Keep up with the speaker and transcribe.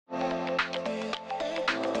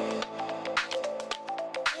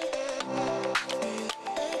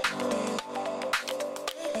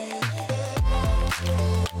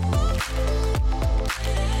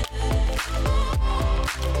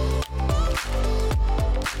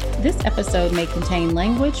This episode may contain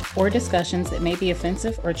language or discussions that may be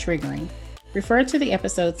offensive or triggering. Refer to the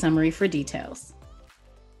episode summary for details.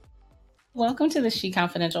 Welcome to the She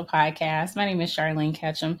Confidential podcast. My name is Charlene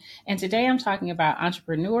Ketchum, and today I'm talking about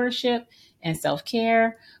entrepreneurship and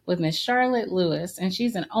self-care with Miss Charlotte Lewis, and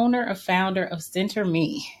she's an owner and founder of Center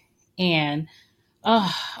Me. And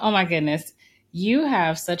oh my goodness, you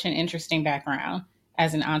have such an interesting background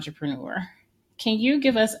as an entrepreneur. Can you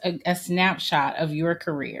give us a snapshot of your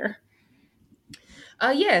career?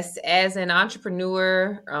 Yes, as an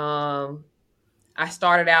entrepreneur, I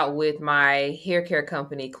started out with my hair care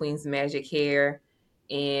company, Queen's Magic Hair,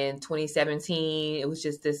 in 2017. It was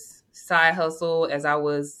just this side hustle as I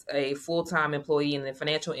was a full-time employee in the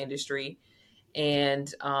financial industry.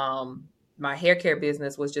 And my hair care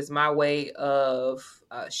business was just my way of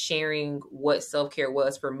sharing what self-care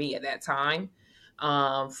was for me at that time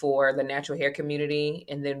for the natural hair community.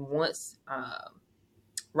 And then once,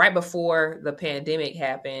 right before the pandemic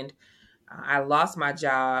happened, I lost my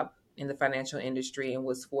job in the financial industry and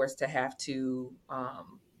was forced to have to,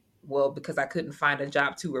 because I couldn't find a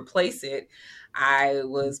job to replace it, I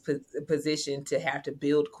was positioned to have to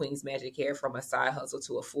build Queen's Magic Hair from a side hustle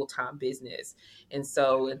to a full-time business. And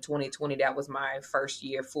so in 2020, that was my first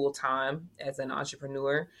year full-time as an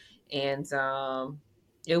entrepreneur. And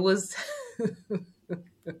it was...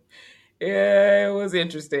 Yeah, it was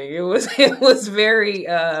interesting. It was very,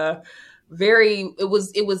 it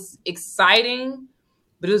was exciting,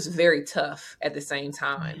 but it was very tough at the same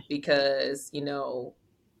time because,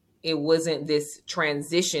 it wasn't this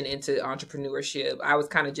transition into entrepreneurship. I was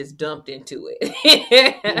kind of just dumped into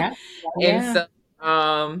it. Yeah. And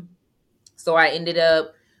so I ended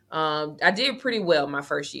up, I did pretty well my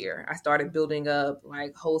first year. I started building up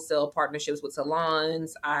like wholesale partnerships with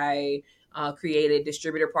salons. I created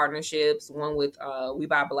distributor partnerships, one with We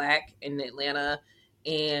Buy Black in Atlanta,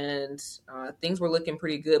 and things were looking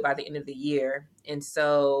pretty good by the end of the year. And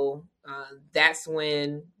so that's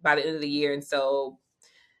when, by the end of the year, and so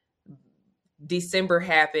December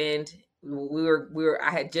happened. I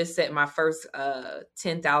had just set my first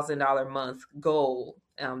 $10,000 a month goal.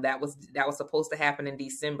 That was supposed to happen in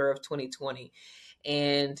December of 2020,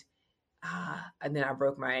 and then I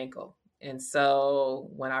broke my ankle. And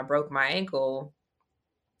so when I broke my ankle,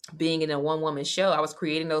 being in a one-woman show, I was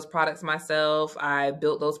creating those products myself. I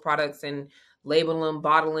built those products and labeled them,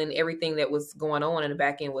 bottling, everything that was going on in the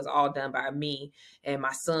back end was all done by me. And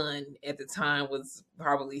my son at the time was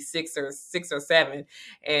probably six or seven.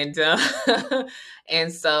 And,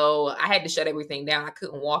 and so I had to shut everything down. I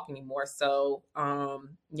couldn't walk anymore. So, I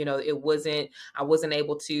wasn't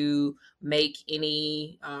able to make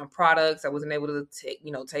any products. I wasn't able to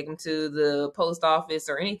take them to the post office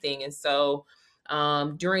or anything. And so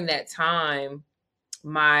during that time,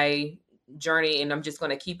 my journey, and I'm just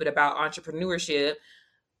going to keep it about entrepreneurship,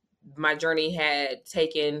 my journey had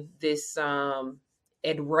taken this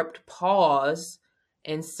abrupt pause.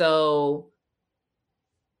 And so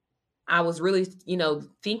I was really,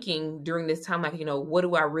 thinking during this time, like, what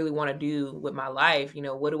do I really want to do with my life?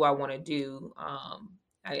 What do I want to do?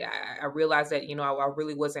 I realized that, I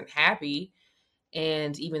really wasn't happy.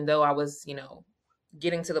 And even though I was,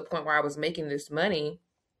 getting to the point where I was making this money,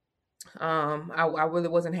 I really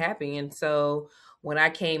wasn't happy. And so when I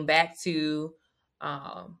came back to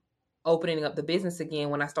opening up the business again,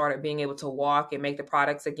 when I started being able to walk and make the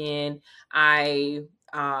products again, I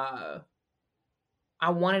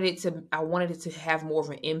wanted it to have more of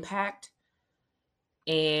an impact.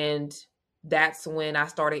 And that's when I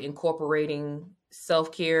started incorporating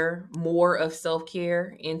more of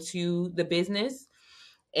self-care into the business.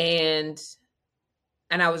 And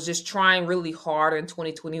I was just trying really hard in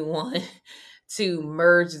 2021 to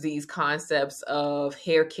merge these concepts of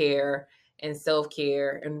hair care and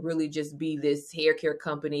self-care and really just be this hair care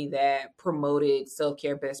company that promoted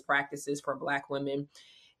self-care best practices for Black women.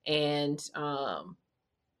 And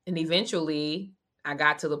eventually I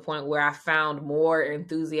got to the point where I found more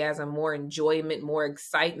enthusiasm, more enjoyment, more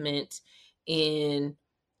excitement in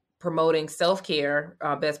promoting self-care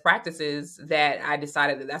best practices, that I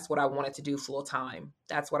decided that that's what I wanted to do full time.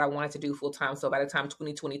 That's what I wanted to do full time. So by the time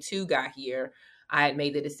 2022 got here, I had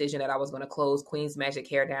made the decision that I was going to close Queen's Magic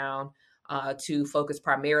Hair down to focus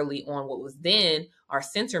primarily on what was then our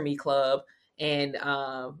Center Me Club, and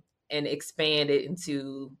expand it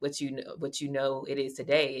into what you know it is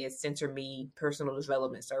today. Is Center Me Personal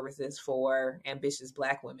Development Services for ambitious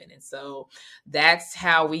Black women. And so that's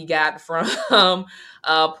how we got from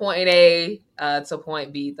point A to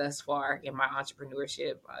point B thus far in my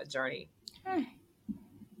entrepreneurship journey.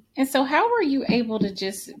 And so how were you able to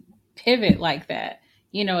just pivot like that?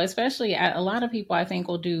 especially a lot of people I think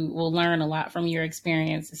will learn a lot from your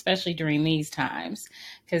experience, especially during these times.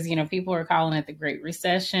 Because, people are calling it the Great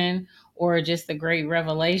Recession or just the great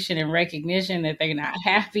revelation and recognition that they're not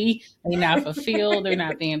happy, they're not fulfilled, they're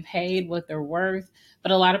not being paid what they're worth.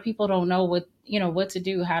 But a lot of people don't know what to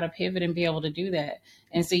do, how to pivot and be able to do that.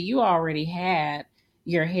 And so you already had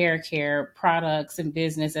your hair care products and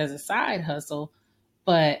business as a side hustle,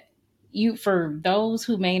 but for those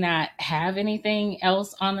who may not have anything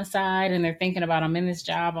else on the side and they're thinking about, I'm in this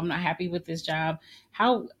job, I'm not happy with this job.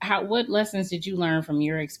 What lessons did you learn from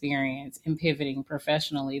your experience in pivoting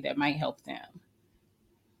professionally that might help them?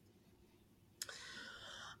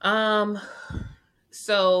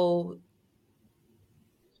 So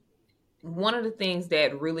one of the things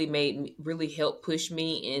that really helped push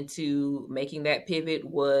me into making that pivot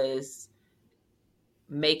was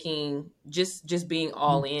being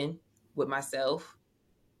all in with myself,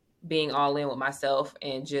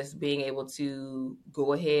 and just being able to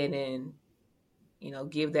go ahead and,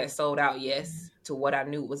 give that sold out yes to what I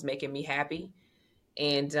knew was making me happy.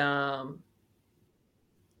 And, you're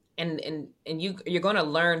going to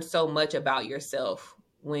learn so much about yourself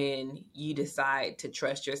when you decide to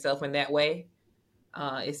trust yourself in that way.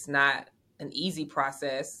 It's not an easy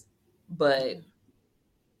process, but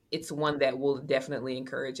it's one that will definitely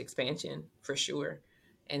encourage expansion for sure.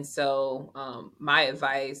 And so my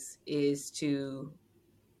advice is to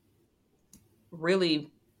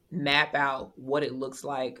really map out what it looks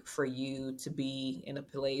like for you to be in a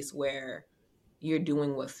place where you're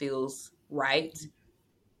doing what feels right.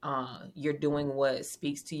 You're doing what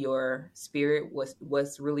speaks to your spirit,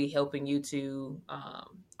 what's really helping you to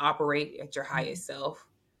operate at your highest self,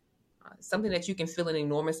 something that you can feel an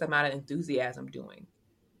enormous amount of enthusiasm doing.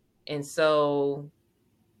 And so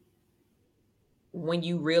when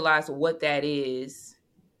you realize what that is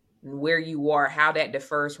and where you are, how that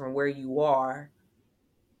differs from where you are,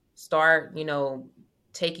 start,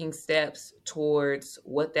 taking steps towards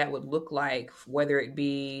what that would look like, whether it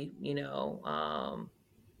be,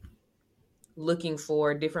 looking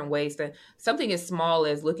for different ways something as small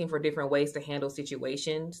as looking for different ways to handle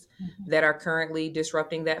situations that are currently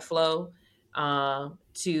disrupting that flow,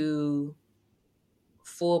 to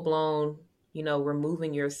full blown,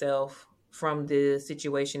 removing yourself from the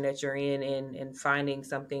situation that you're in and finding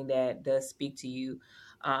something that does speak to you.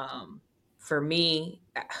 For me,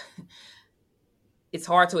 it's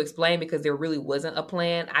hard to explain because there really wasn't a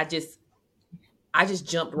plan. I just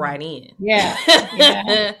jumped right in. Yeah.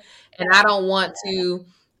 And I don't want to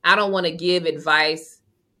give advice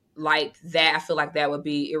like that. I feel like that would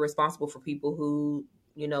be irresponsible for people who,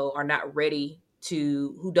 are not ready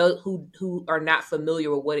to, who are not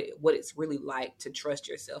familiar with what it's really like to trust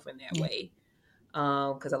yourself in that way.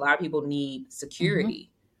 Because a lot of people need security.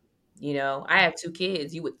 I have 2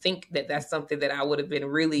 kids. You would think that that's something that I would have been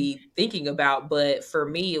really thinking about. But for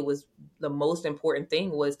me, it was the most important thing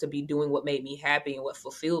was to be doing what made me happy and what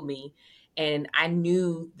fulfilled me. And I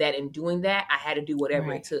knew that in doing that, I had to do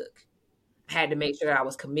whatever it took. I had to make sure that I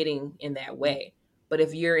was committing in that way. But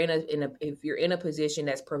if you're in a position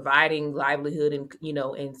that's providing livelihood and,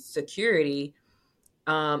 and security,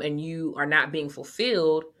 and you are not being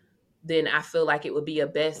fulfilled, then I feel like it would be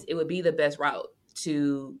the best route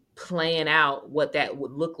to plan out what that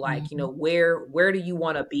would look like. Where do you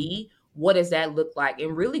want to be? What does that look like?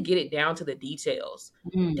 And really get it down to the details.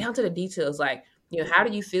 Like, how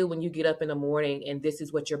do you feel when you get up in the morning and this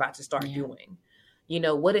is what you're about to start doing?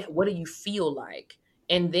 What do you feel like?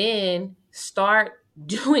 And then start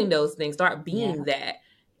doing those things, start being that.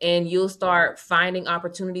 And you'll start finding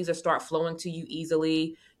opportunities that start flowing to you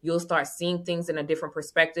easily. You'll start seeing things in a different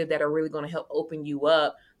perspective that are really going to help open you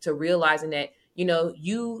up to realizing that,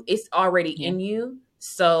 it's already in you.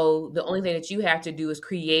 So the only thing that you have to do is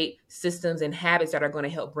create systems and habits that are going to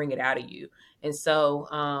help bring it out of you. And so,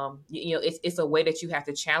 it's a way that you have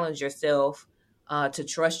to challenge yourself, to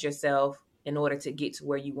trust yourself in order to get to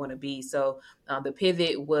where you want to be. So the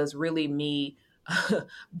pivot was really me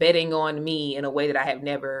betting on me in a way that I have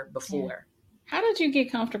never before. How did you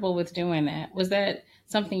get comfortable with doing that? Was that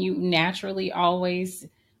something you naturally always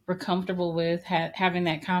were comfortable with, having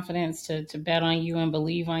that confidence to bet on you and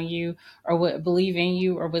believe in you, or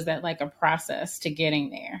was that like a process to getting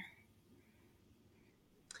there?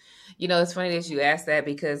 It's funny that you asked that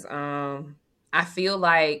because I feel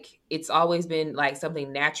like it's always been like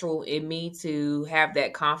something natural in me to have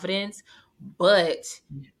that confidence. But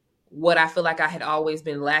what I feel like I had always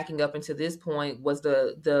been lacking up until this point was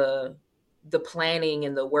the planning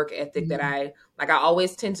and the work ethic that I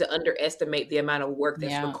always tend to underestimate the amount of work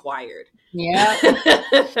that's required.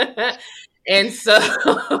 Yeah. And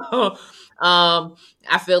so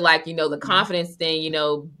I feel like, the confidence thing,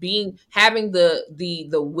 having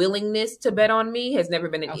the willingness to bet on me has never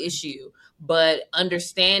been an issue, but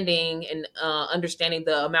understanding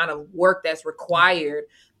the amount of work that's required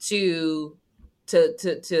to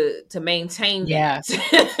maintain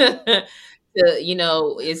that,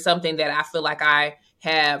 is something that I feel like I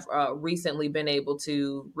have recently been able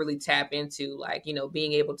to really tap into, like,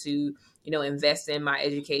 being able to, invest in my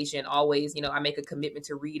education. Always, I make a commitment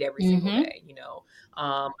to read every single day.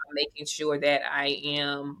 I'm making sure that I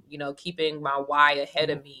am, keeping my why ahead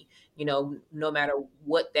of me, no matter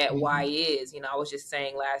what that why is. I was just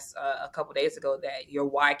saying a couple days ago that your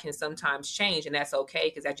why can sometimes change, and that's okay,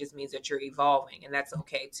 because that just means that you're evolving, and that's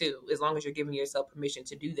okay too, as long as you're giving yourself permission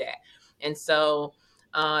to do that. And so,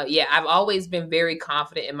 I've always been very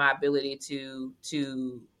confident in my ability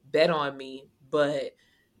to bet on me, but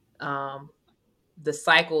the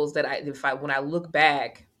cycles that when I look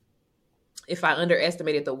back, if I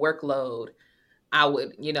underestimated the workload, I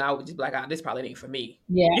would just be like, oh, this probably ain't for me.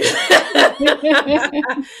 Yeah.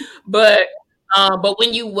 but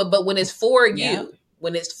when it's for you,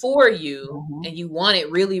 and you want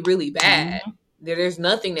it really, really bad, there's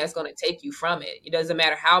nothing that's going to take you from it. It doesn't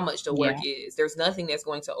matter how much the work is. There's nothing that's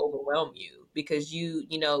going to overwhelm you, because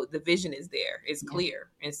the vision is there. It's clear.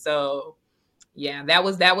 And so, that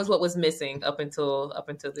was what was missing up until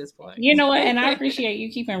this point. You know what? And I appreciate you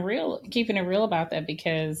keeping it real about that,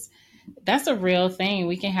 because that's a real thing.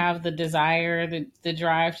 We can have the desire, the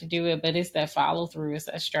drive to do it, but it's that follow through. It's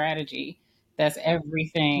that strategy. That's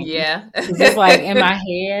everything. Yeah. It's like in my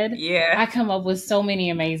head, I come up with so many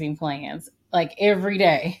amazing plans. Like every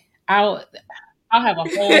day, I'll have a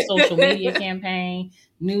whole social media campaign,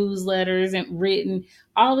 newsletters, and written.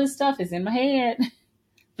 All this stuff is in my head.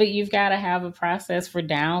 But you've got to have a process for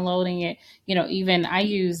downloading it. Even I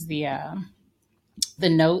use the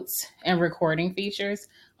notes and recording features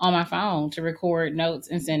on my phone to record notes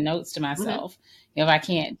and send notes to myself. If I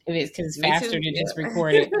can't, because it's faster to just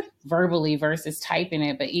record it verbally versus typing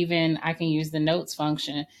it. But even I can use the notes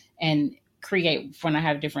function and create when I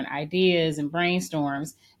have different ideas and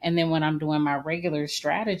brainstorms. And then when I'm doing my regular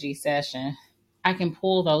strategy session, I can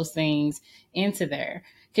pull those things into there.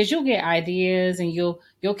 Because you'll get ideas and you'll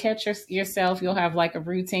catch yourself. You'll have like a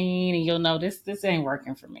routine and you'll know this ain't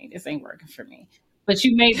working for me. This ain't working for me. But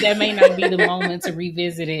that may not be the moment to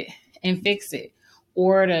revisit it and fix it,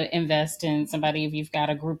 or to invest in somebody if you've got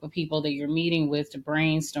a group of people that you're meeting with to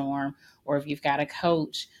brainstorm, or if you've got a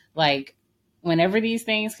coach. Like, whenever these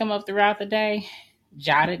things come up throughout the day,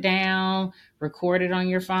 jot it down, record it on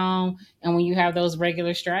your phone. And when you have those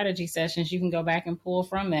regular strategy sessions, you can go back and pull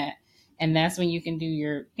from that. And that's when you can do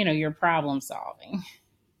your problem solving.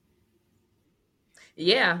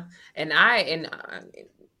 Yeah. And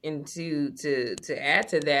to add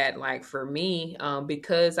to that, like for me,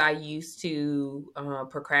 because I used to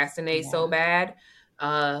procrastinate so bad,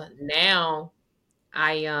 now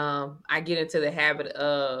I get into the habit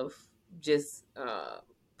of just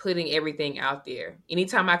putting everything out there.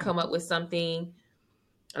 Anytime I come up with something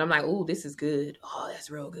and I'm like, "Ooh, this is good. Oh, that's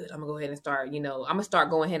real good. I'm gonna go ahead and start. I'm gonna start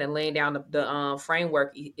going ahead and laying down the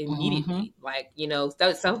framework immediately. Like,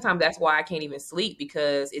 sometimes that's why I can't even sleep,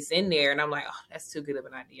 because it's in there, and I'm like, oh, that's too good of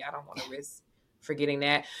an idea. I don't want to risk forgetting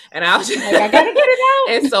that. And I'll just I gotta get it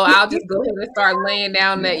out. And so I'll just go ahead and start laying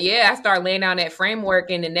down that. I start laying down that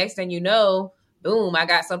framework, and the next thing you know, boom, I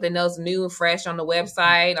got something else new and fresh on the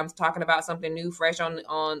website. I'm talking about something new, fresh on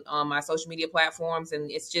my social media platforms, and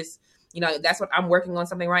it's just. That's what I'm working on,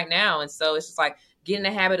 something right now. And so it's just like getting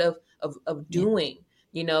the habit of doing,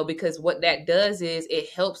 because what that does is it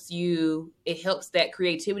helps that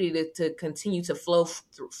creativity to continue to flow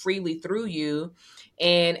freely through you.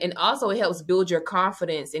 And also it helps build your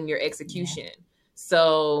confidence in your execution.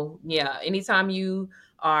 So anytime you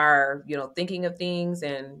are, thinking of things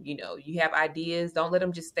and, you have ideas, don't let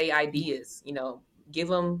them just stay ideas, give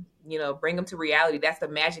them, bring them to reality. That's the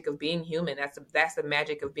magic of being human. That's the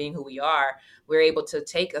magic of being who we are. We're able to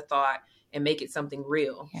take a thought and make it something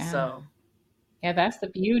real. So, that's the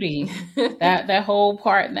beauty. that whole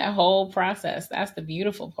part, that whole process. That's the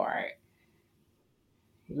beautiful part.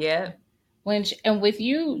 Yeah. And with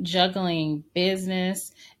you juggling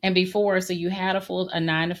business and before, so you had a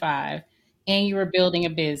 9-to-5, and you were building a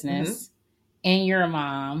business, and you're a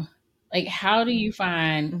mom. Like, how do you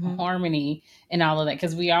find harmony in all of that?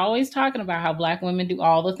 Because we are always talking about how Black women do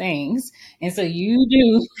all the things. And so you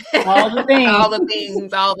do all the things. all the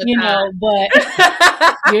things, all the time.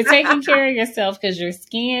 But you're taking care of yourself because your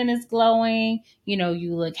skin is glowing.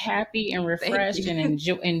 You look happy and refreshed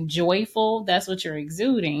and joyful. That's what you're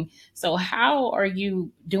exuding. So how are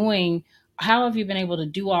you doing how have you been able to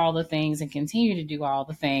do all the things and continue to do all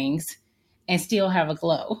the things and still have a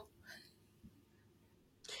glow?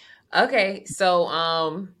 Okay, so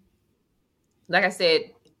like I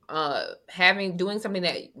said, doing something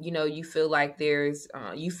that you feel like there's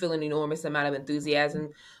you feel an enormous amount of enthusiasm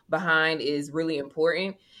behind is really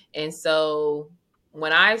important. And so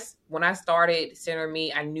when I started Center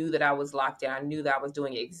Me, I knew that I was locked in. I knew that I was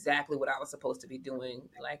doing exactly what I was supposed to be doing.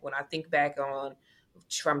 Like when I think back on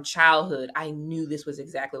from childhood, I knew this was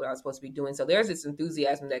exactly what I was supposed to be doing. So there's this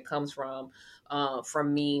enthusiasm that comes from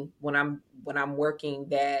me when I'm working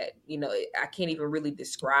that I can't even really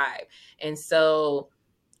describe. And so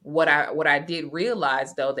what I did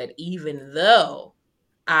realize, though, that even though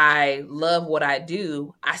I love what I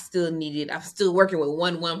do, I'm still working with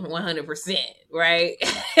 100%, right?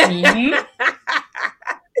 Mm-hmm.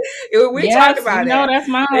 We talked about that. That's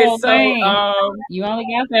my whole thing. You only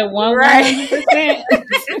got that 100%.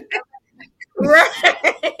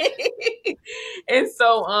 Right. And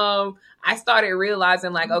so I started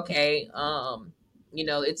realizing, like, okay,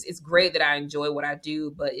 it's great that I enjoy what I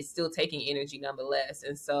do, but it's still taking energy nonetheless.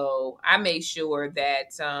 And so I made sure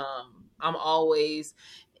that I'm always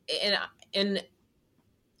and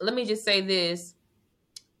let me just say this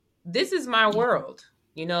is my world,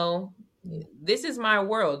 this is my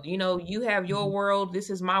world. You have your world, this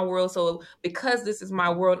is my world. So because this is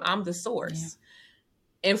my world, I'm the source.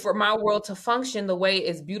 And for my world to function the way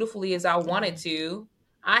as beautifully as I want it to,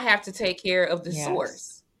 I have to take care of the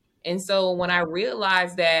source. And so when I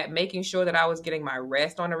realized that, making sure that I was getting my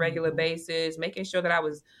rest on a regular basis, making sure that I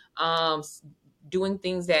was doing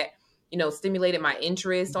things that, stimulated my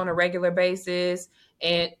interest on a regular basis.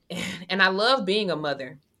 And I love being a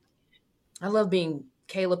mother. I love being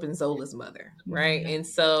Caleb and Zola's mother, right? And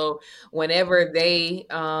so whenever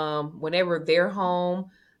they're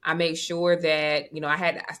home, I make sure that,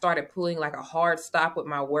 I started pulling like a hard stop with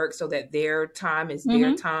my work so that their time is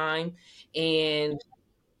their time. And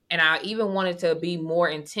I even wanted to be more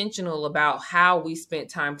intentional about how we spent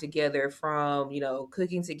time together, from,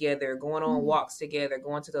 cooking together, going on walks together,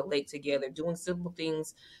 going to the lake together, doing simple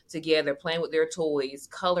things together, playing with their toys,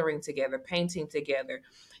 coloring together, painting together,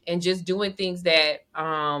 and just doing things that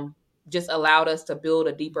just allowed us to build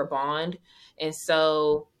a deeper bond. And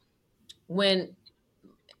so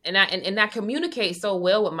I communicate so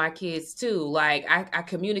well with my kids too. Like I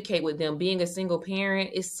communicate with them. Being a single parent,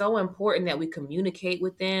 it's so important that we communicate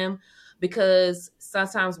with them, because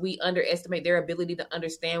sometimes we underestimate their ability to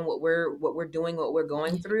understand what we're doing, what we're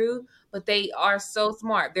going through. But they are so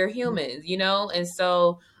smart. They're humans, And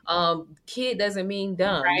so kid doesn't mean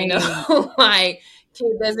dumb, like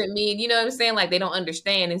kid doesn't mean, what I'm saying? Like they don't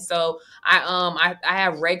understand. And so I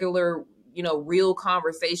have regular, real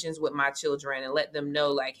conversations with my children and let them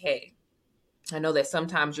know, like, hey, I know that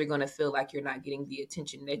sometimes you're going to feel like you're not getting the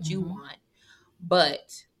attention that you want,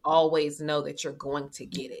 but always know that you're going to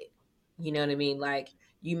get it. You know what I mean? Like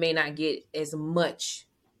you may not get as much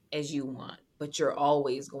as you want, but you're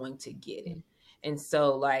always going to get it. And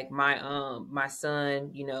so like my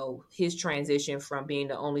son, his transition from being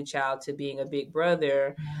the only child to being a big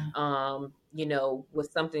brother, was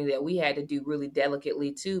something that we had to do really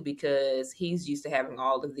delicately too, because he's used to having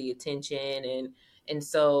all of the attention. And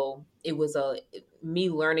so it was me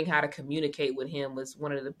learning how to communicate with him was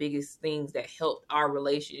one of the biggest things that helped our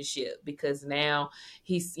relationship, because now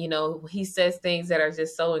he's, he says things that are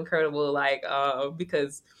just so incredible. Like,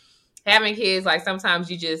 because having kids, like sometimes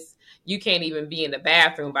you can't even be in the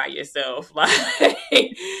bathroom by yourself. Like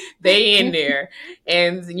they in there.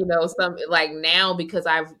 And, some like now, because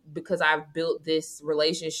I've built this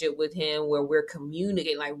relationship with him where we're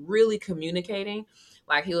communicating, like really communicating.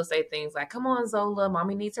 Like he'll say things like, "Come on, Zola,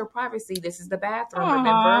 mommy needs her privacy. This is the bathroom,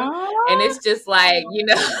 remember?" And it's just like,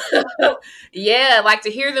 yeah, like to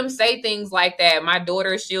hear them say things like that. My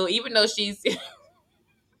daughter, even though she's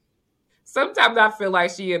sometimes I feel like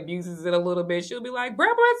she abuses it a little bit. She'll be like,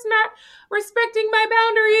 "Grandma's not respecting my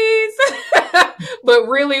boundaries." But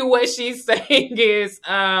really what she's saying is,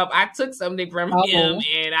 I took something from him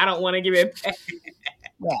and I don't want to give it back.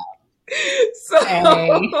 Yeah.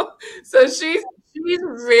 So she's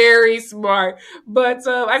very smart. But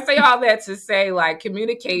I say all that to say, like,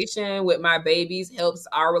 communication with my babies helps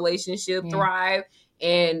our relationship thrive.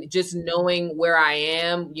 And just knowing where I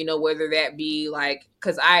am, whether that be like,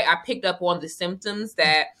 because I picked up on the symptoms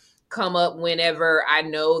that come up whenever I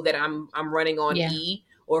know that I'm running on E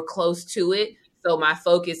or close to it. So my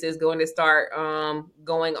focus is going to start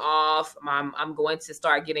going off. I'm going to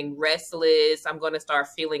start getting restless. I'm going to start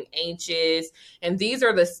feeling anxious. And these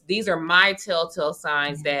are my telltale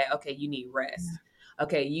signs that, okay, you need rest.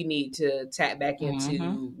 okay, you need to tap back Mm-hmm.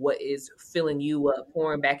 into what is filling you up,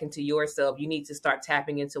 pouring back into yourself. You need to start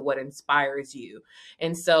tapping into what inspires you.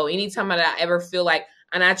 And so anytime that I ever feel like,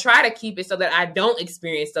 and I try to keep it so that I don't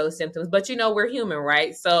experience those symptoms, but we're human,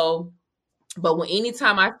 right? So, but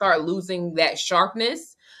anytime I start losing that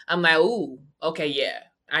sharpness, I'm like, ooh, okay, yeah,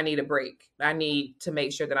 I need a break. I need to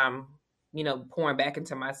make sure that I'm, pouring back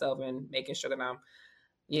into myself and making sure that I'm,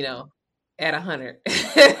 at 100.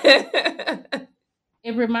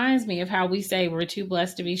 It reminds me of how we say we're too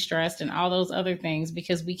blessed to be stressed and all those other things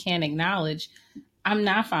because we can't acknowledge I'm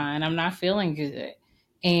not fine, I'm not feeling good.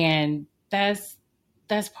 And that's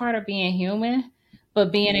part of being human,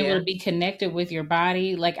 but being able Yeah. to be connected with your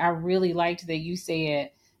body. Like, I really liked that you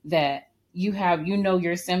said that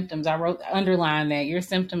your symptoms. I wrote underline that your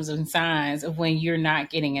symptoms and signs of when you're not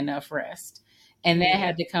getting enough rest. And that Yeah.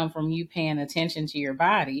 had to come from you paying attention to your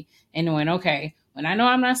body and knowing, okay, when I know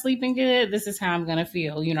I'm not sleeping good, this is how I'm going to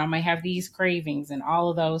feel. I might have these cravings and all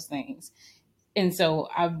of those things. And so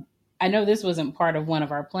I know this wasn't part of one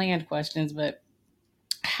of our planned questions, but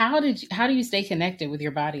how do you stay connected with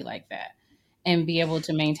your body like that and be able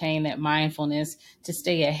to maintain that mindfulness to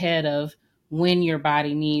stay ahead of when your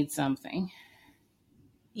body needs something?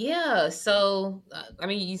 Yeah. So, I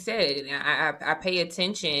mean, you said it. I pay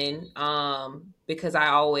attention because I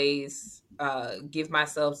always give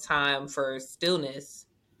myself time for stillness.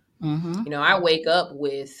 Mm-hmm. I wake up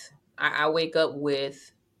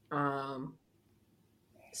with um,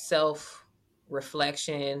 self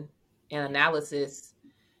reflection and analysis,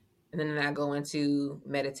 and then I go into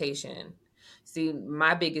meditation. See,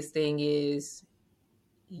 my biggest thing is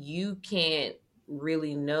you can't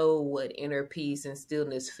really know what inner peace and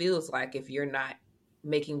stillness feels like if you're not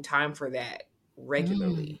making time for that Mm.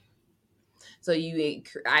 regularly. So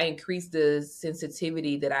I increase the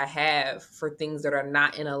sensitivity that I have for things that are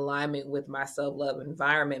not in alignment with my self-love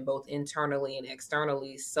environment, both internally and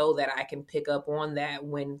externally, so that I can pick up on that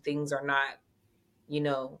when things are not,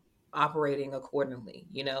 operating accordingly,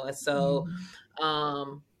 and so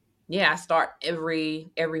Mm. yeah, I start every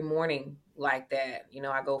morning like that.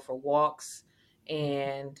 I go for walks,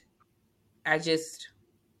 and I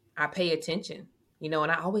pay attention, and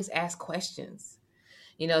I always ask questions.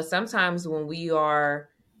 Sometimes when we are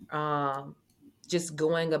um just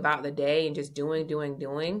going about the day and just doing,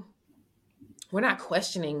 we're not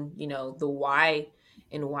questioning, the why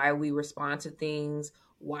and why we respond to things.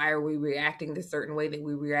 Why are we reacting the certain way that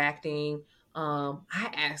we're reacting? I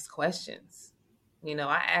ask questions.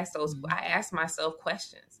 I ask myself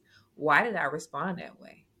questions. Why did I respond that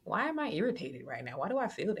way? Why am I irritated right now? Why do I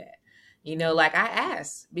feel that? Like I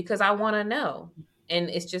ask because I want to know. And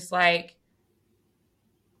it's just like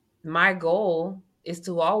my goal is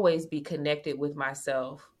to always be connected with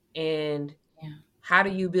myself. And Yeah. how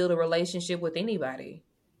do you build a relationship with anybody?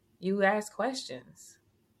 You ask questions,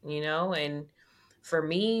 and for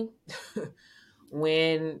me,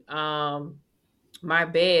 when my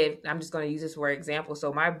bed, I'm just going to use this for example.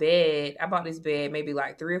 So my bed, I bought this bed maybe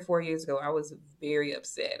like 3 or 4 years ago. I was very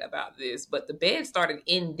upset about this, but the bed started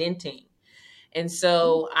indenting. And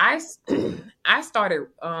so I started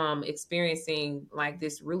experiencing like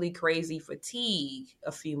this really crazy fatigue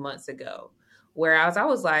a few months ago, where I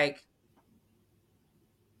was like,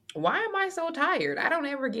 why am I so tired? I don't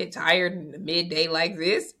ever get tired in the midday like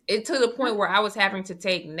this. It to the point where I was having to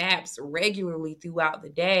take naps regularly throughout the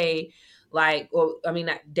day,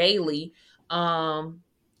 not daily,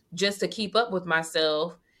 just to keep up with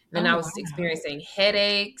myself. And then Oh, I wow. was experiencing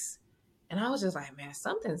headaches, and I was just like, man,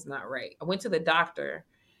 something's not right. I went to the doctor,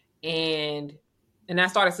 and I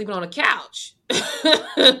started sleeping on the couch.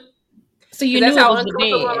 So you That's knew it how was the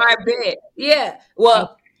uncomfortable bed. my bed. Yeah. Okay,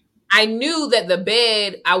 Well, I knew that the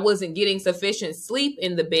bed, I wasn't getting sufficient sleep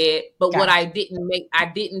in the bed, but what gotcha. I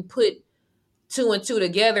didn't put two and two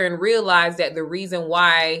together and realize that the reason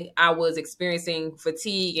why I was experiencing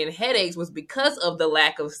fatigue and headaches was because of the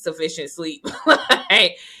lack of sufficient sleep.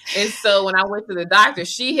 Right? And so when I went to the doctor,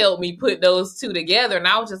 she helped me put those two together, and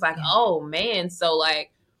I was just like, Yeah. oh man, so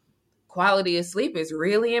like quality of sleep is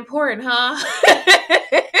really important, huh?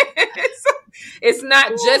 It's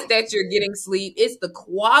not just that you're getting sleep, it's the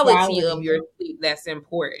quality of Quality. your sleep that's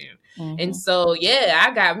important. And Mm-hmm. so, yeah,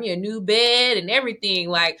 I got me a new bed and everything.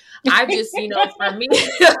 Like, I just, for me,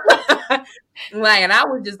 like, and I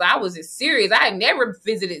was just serious. I had never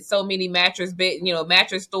visited so many mattress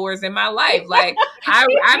stores in my life. Like,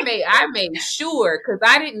 I made sure, because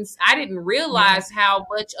I didn't Yeah. realize how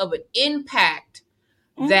much of an impact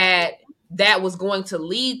Mm-hmm. that was going to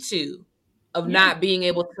lead to, of Yeah. not being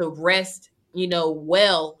able to rest,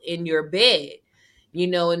 well in your bed,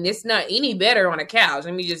 and it's not any better on a couch.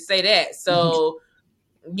 Let me just say that. So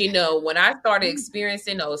When I started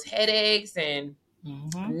experiencing those headaches and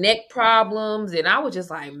neck problems, and I was just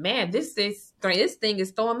like, man, this thing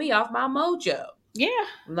is throwing me off my mojo. Yeah.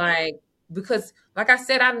 Like, because like I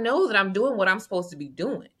said, I know that I'm doing what I'm supposed to be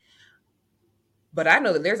doing. But I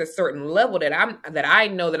know that there's a certain level that I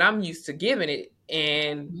know that I'm used to giving it,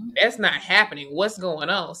 and that's not happening. What's going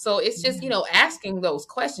on? So it's just, asking those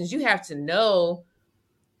questions. You have to know,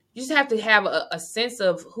 you just have to have a sense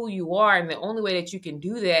of who you are. And the only way that you can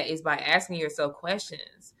do that is by asking yourself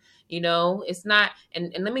questions. It's not,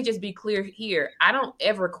 and let me just be clear here. I don't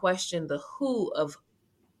ever question the who of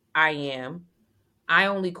I am. I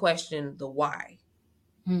only question the why.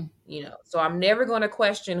 So I'm never going to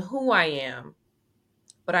question who I am,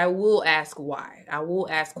 but I will ask why. I will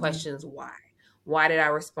ask questions why. Why did I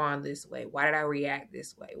respond this way? Why did I react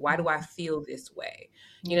this way? Why do I feel this way?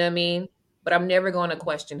 You know what I mean? But I'm never going to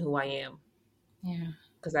question who I am. Yeah.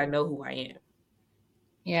 Because I know who I am.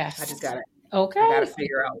 Yes. I just got to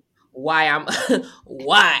figure out why I'm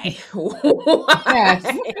why.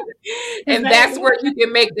 Yes. And that's where you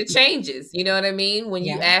can make the changes. You know what I mean? When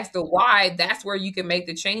you ask the why, that's where you can make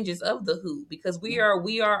the changes of the who, because we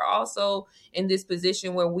are also in this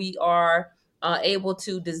position where we are able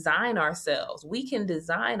to design ourselves. We can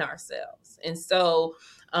design ourselves. And so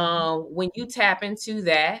when you tap into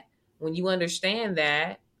that, when you understand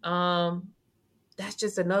that, that's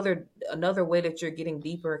just another way that you're getting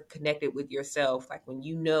deeper connected with yourself. Like when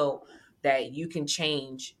you know that you can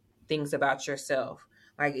change things about yourself,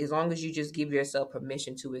 like as long as you just give yourself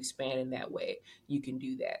permission to expand in that way, you can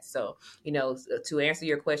do that. So, to answer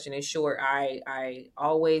your question in short, I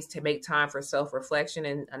always to make time for self-reflection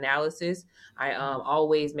and analysis. I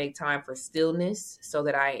always make time for stillness so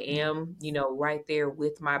that I am, right there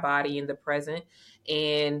with my body in the present.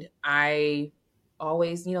 And I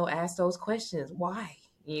always, ask those questions. Why?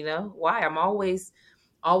 Why? I'm always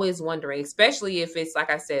wondering, especially if it's,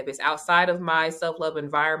 like I said, if it's outside of my self-love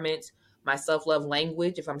environment, my self-love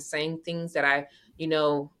language, if I'm saying things that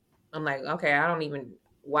I'm like, okay, I don't even,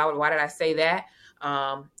 why did I say that?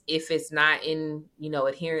 If it's not in,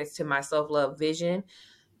 adherence to my self-love vision,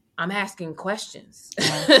 I'm asking questions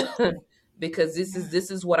because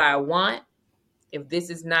this is what I want. If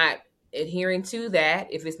this is not adhering to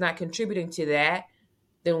that, if it's not contributing to that,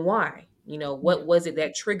 then why? What was it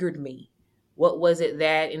that triggered me? What was it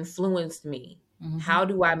that influenced me? How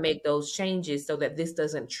do I make those changes so that this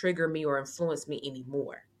doesn't trigger me or influence me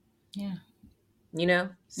anymore? Yeah.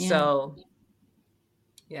 So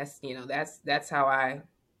yes, that's how I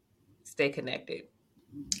stay connected.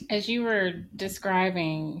 As you were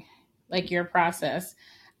describing like your process,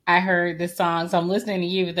 I heard this song. So I'm listening to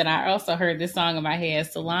you, but then I also heard this song in my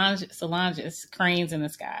head, Solange's Cranes in the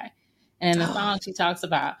Sky. And in the song, she talks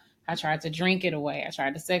about, I tried to drink it away. I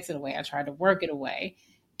tried to sex it away. I tried to work it away.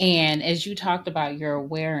 And as you talked about your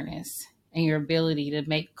awareness and your ability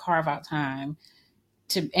to carve out time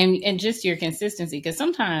and just your consistency, because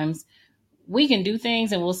sometimes we can do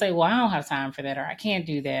things and we'll say, well, I don't have time for that, or I can't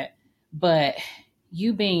do that. But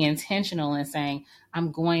you being intentional and saying,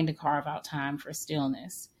 I'm going to carve out time for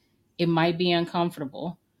stillness. It might be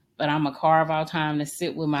uncomfortable, but I'm going to carve out time to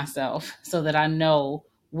sit with myself so that I know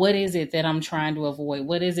what is it that I'm trying to avoid?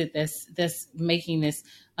 What is it that's making this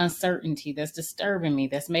uncertainty, that's disturbing me,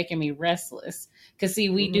 that's making me restless? Because see,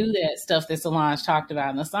 we do that stuff that Solange talked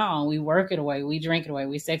about in the song. We work it away, we drink it away,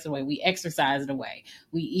 we sex it away, we exercise it away,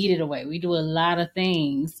 we eat it away. We do a lot of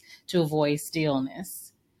things to avoid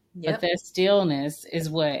stillness. Yep. But that stillness is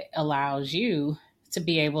what allows you to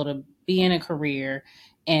be able to be in a career.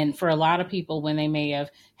 And for a lot of people, when they may have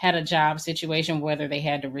had a job situation, whether they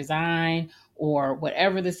had to resign or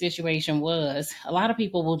whatever the situation was, a lot of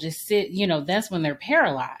people will just sit, that's when they're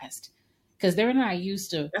paralyzed because they're not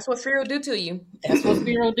used to. That's what fear will do to you. That's what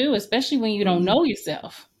fear will do, especially when you don't know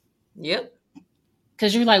yourself. Yep.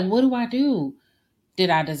 Because you're like, what do I do?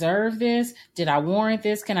 Did I deserve this? Did I warrant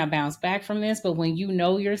this? Can I bounce back from this? But when you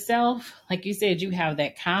know yourself, like you said, you have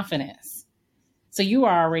that confidence. So you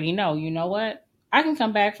already know, you know what? I can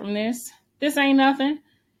come back from this. This ain't nothing.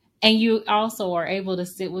 And you also are able to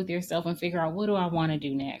sit with yourself and figure out, what do I want to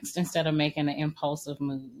do next, instead of making an impulsive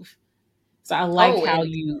move. So I like how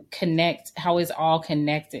you connect, how it's all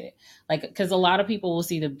connected. Like, because a lot of people will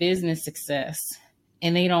see the business success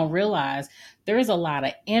and they don't realize there's a lot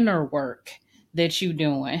of inner work that you're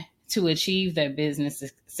doing to achieve that business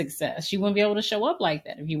success. You wouldn't be able to show up like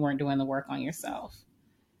that if you weren't doing the work on yourself.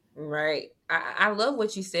 Right. I love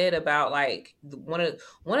what you said about like one of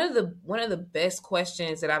the best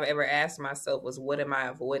questions that I've ever asked myself was, what am I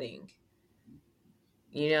avoiding?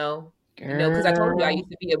 Because I told you I used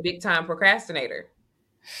to be a big time procrastinator.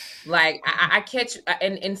 Like I catch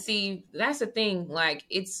and see, that's the thing. Like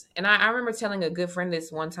I remember telling a good friend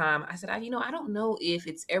this one time. I said, I don't know if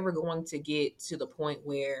it's ever going to get to the point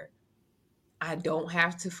where I don't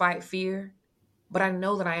have to fight fear, but I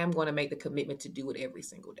know that I am going to make the commitment to do it every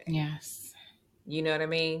single day. Yes. You know what I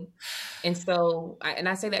mean? And so,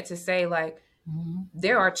 I say that to say, like, Mm-hmm.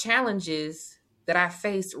 there are challenges that I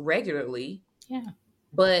face regularly. Yeah.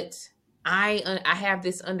 But I have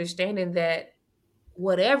this understanding that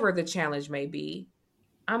whatever the challenge may be,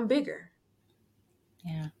 I'm bigger.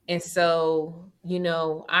 Yeah. And so,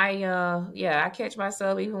 I catch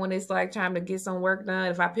myself even when it's like time to get some work done.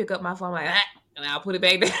 If I pick up my phone, I'm like, and I'll put it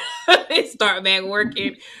back down and start back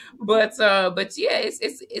working. But yeah,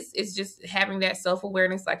 it's just having that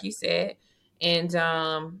self-awareness, like you said. And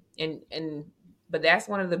but that's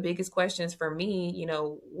one of the biggest questions for me,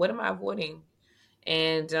 what am I avoiding?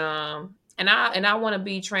 And I want to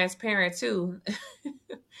be transparent too.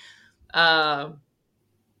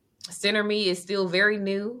 Center Me is still very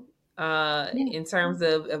new in terms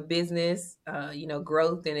of business,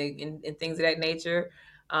 growth and things of that nature.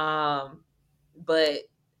 But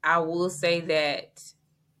I will say that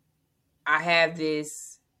I have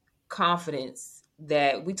this confidence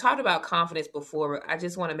that we talked about confidence before. I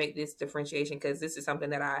just want to make this differentiation because this is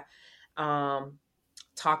something that I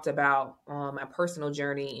talked about on my personal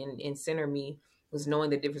journey in Center Me, was knowing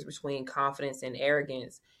the difference between confidence and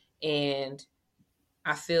arrogance. And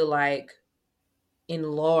I feel like in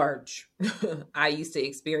large, I used to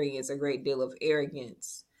experience a great deal of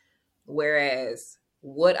arrogance, whereas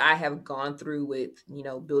what I have gone through with,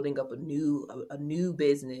 building up a new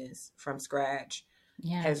business from scratch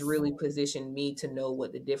has really positioned me to know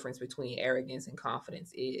what the difference between arrogance and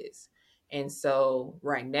confidence is. And so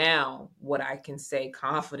right now, what I can say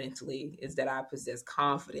confidently is that I possess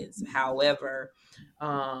confidence. However,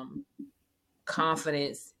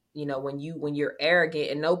 confidence, when you're arrogant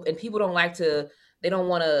and people they don't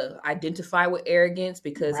want to identify with arrogance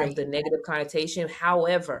because of the negative connotation.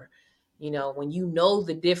 However, when you know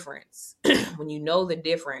the difference, when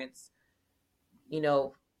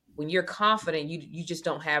you're confident, you just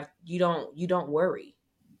don't you don't worry.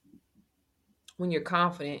 When you're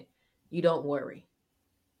confident, you don't worry.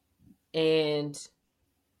 And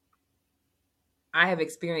I have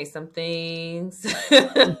experienced some things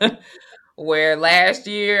where last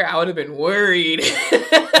year I would have been worried.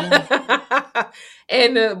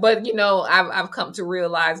 And but I've come to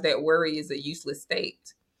realize that worry is a useless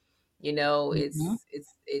state.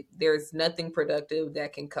 There's nothing productive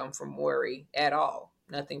that can come from worry at all.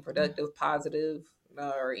 Nothing productive, positive,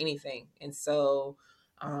 or anything. And so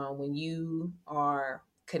when you are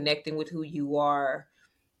connecting with who you are,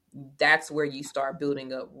 that's where you start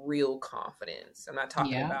building up real confidence. I'm not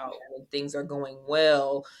talking about when things are going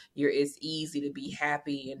well, it's easy to be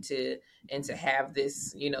happy and to have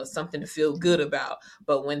this, something to feel good about.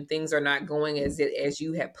 But when things are not going as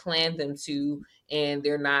you have planned them to, and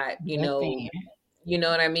they're not, you know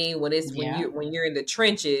what I mean? When you're in the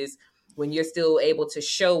trenches, when you're still able to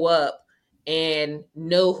show up and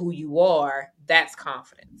know who you are, that's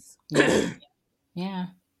confidence. Yeah.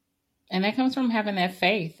 And that comes from having that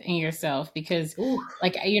faith in yourself because,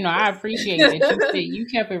 I appreciate that you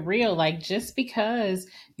kept it real. Like, just because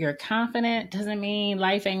you're confident doesn't mean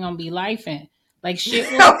life ain't going to be lifing. Like,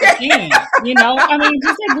 shit will begin, I mean,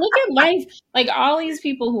 just like, look at life. Like, all these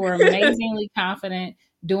people who are amazingly confident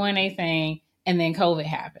doing a thing, and then COVID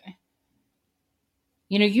happened.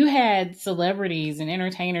 You had celebrities and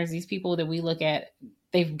entertainers, these people that we look at,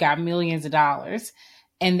 they've got millions of dollars.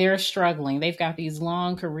 And they're struggling. They've got these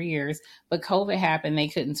long careers, but COVID happened. They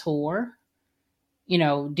couldn't tour,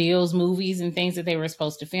 deals, movies, and things that they were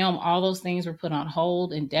supposed to film. All those things were put on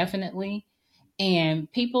hold indefinitely.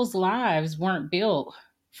 And people's lives weren't built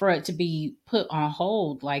for it to be put on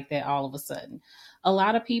hold like that all of a sudden. A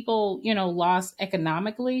lot of people, lost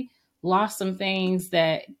economically, lost some things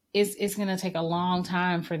that it's going to take a long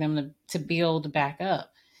time for them to build back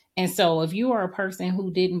up. And so if you are a person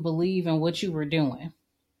who didn't believe in what you were doing,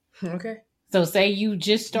 okay. So say you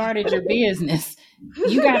just started your business,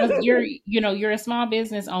 you're a small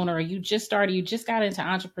business owner, or you just got into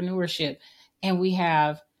entrepreneurship, and we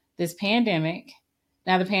have this pandemic.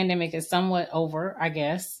 Now the pandemic is somewhat over, I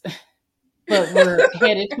guess, but we're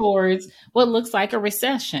headed towards what looks like a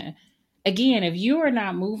recession. Again, if you are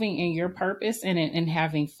not moving in your purpose and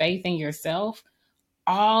having faith in yourself,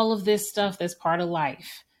 all of this stuff that's part of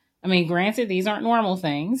life. I mean, granted, these aren't normal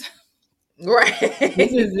things. Right.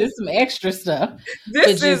 This is some extra stuff.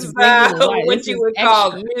 This is what you would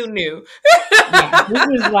call new. Yeah, this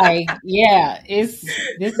is like, this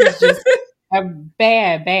is just a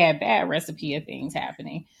bad recipe of things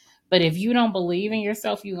happening. But if you don't believe in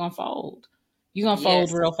yourself, you're gonna fold. You're gonna fold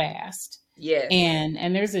Yes. real fast. Yes.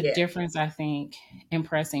 And there's a Yeah. difference, I think, in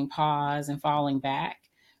pressing pause and falling back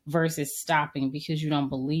versus stopping because you don't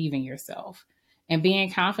believe in yourself. And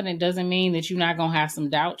being confident doesn't mean that you're not gonna have some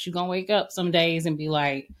doubts. You're gonna wake up some days and be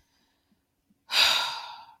like,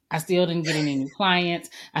 I still didn't get any new clients.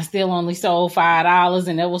 I still only sold $5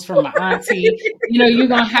 and that was from my auntie. You're going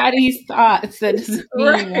to have these thoughts. That doesn't mean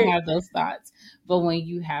you're going to have those thoughts. But when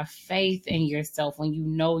you have faith in yourself, when you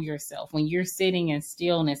know yourself, when you're sitting in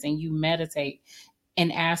stillness and you meditate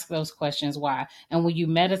and ask those questions, why? And when you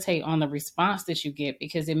meditate on the response that you get,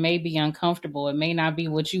 because it may be uncomfortable, it may not be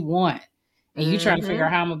what you want. And you trying to figure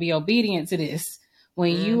out how I'm going to be obedient to this.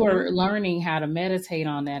 When you are learning how to meditate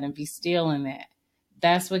on that and be still in that,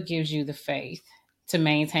 that's what gives you the faith to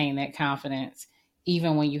maintain that confidence,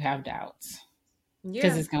 even when you have doubts,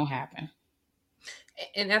 because it's going to happen.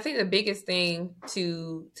 And I think the biggest thing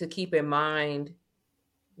to keep in mind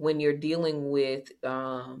when you're dealing with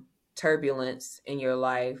turbulence in your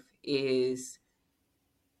life is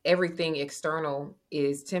everything external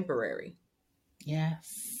is temporary.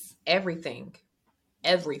 Yes. Everything.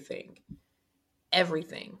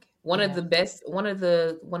 One of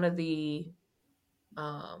the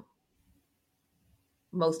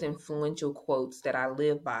most influential quotes that I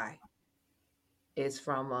live by is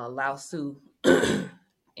from Lao Tzu,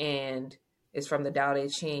 and it's from the Tao Te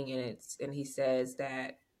Ching, and he says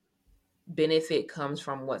that benefit comes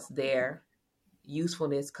from what's there,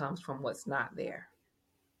 usefulness comes from what's not there.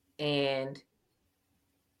 And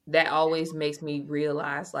that always makes me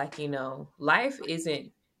realize, like, life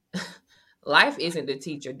isn't the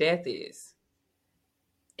teacher, death is.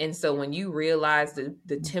 And so when you realize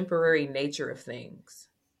the temporary nature of things,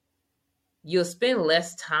 you'll spend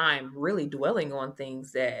less time really dwelling on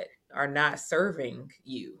things that are not serving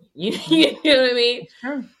you. You know what I mean?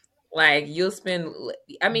 Sure. Like you'll spend,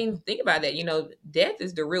 think about that. Death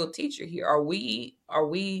is the real teacher here. Are we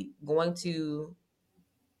going to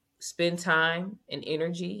spend time and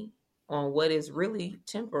energy on what is really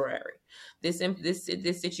temporary? This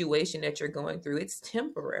situation that you're going through, it's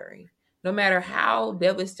temporary. No matter how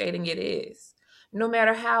devastating it is, no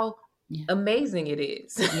matter how amazing it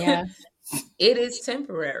is, it is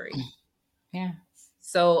temporary. Yeah.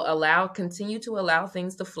 So continue to allow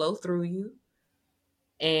things to flow through you,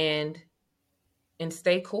 and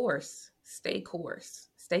stay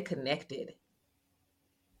connected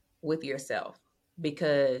with yourself,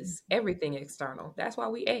 because everything external, that's why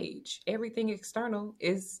we age. Everything external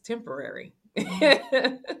is temporary.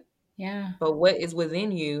 Yeah. But what is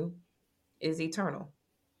within you is eternal.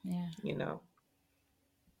 Yeah.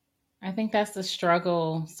 I think that's the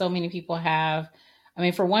struggle so many people have.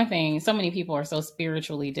 For one thing, so many people are so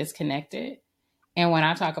spiritually disconnected. And when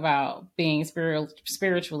I talk about being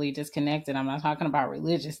spiritually disconnected, I'm not talking about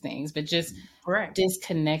religious things, but just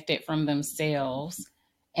disconnected from themselves.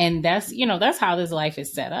 And that's how this life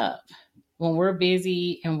is set up. When we're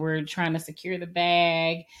busy and we're trying to secure the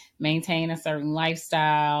bag, maintain a certain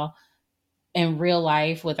lifestyle in real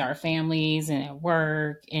life with our families and at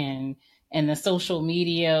work and the social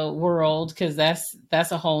media world, because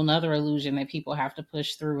that's a whole nother illusion that people have to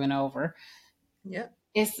push through and over. Yeah.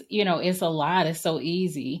 It's a lot. It's so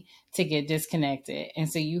easy to get disconnected.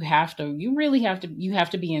 And so you have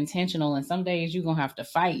to be intentional. And some days you're going to have to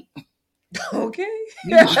fight. Okay.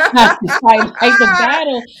 You have to fight like the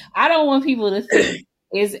battle. I don't want people to think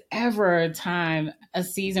is ever a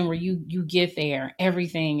season where you get there.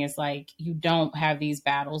 Everything is like, you don't have these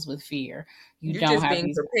battles with fear. You're just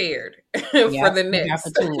being prepared for the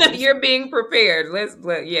next. You're being prepared.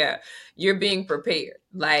 You're being prepared.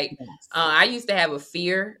 Like, I used to have a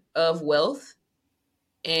fear of wealth,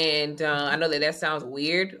 and I know that sounds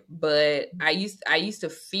weird, but I used to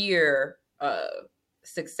fear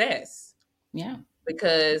success. Yeah,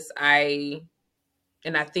 because I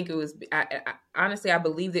think it was. I honestly, I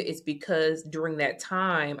believe that it's because during that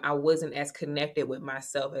time I wasn't as connected with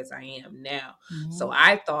myself as I am now. Mm-hmm. So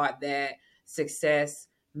I thought that success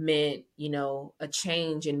meant, a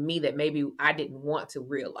change in me that maybe I didn't want to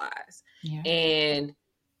realize. Yeah. And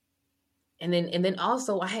then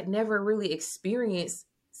also I had never really experienced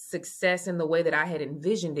success in the way that I had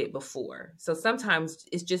envisioned it before. So sometimes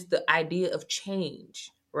it's just the idea of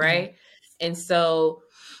change, right? Yeah. And so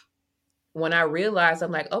when I realized,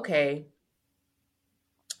 I'm like, okay,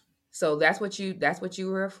 so that's what you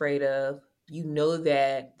were afraid of. You know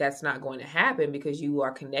that that's not going to happen because you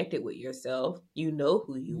are connected with yourself. You know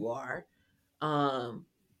who you are.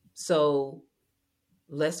 So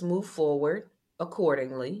let's move forward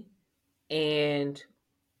accordingly. And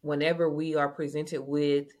whenever we are presented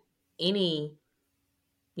with any,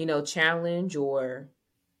 challenge or,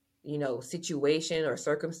 situation or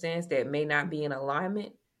circumstance that may not be in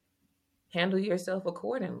alignment, handle yourself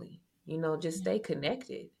accordingly. Just stay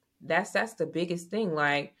connected. That's the biggest thing.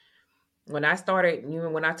 Like when I started,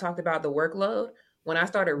 when I talked about the workload, when I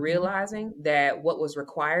started realizing that what was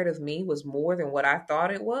required of me was more than what I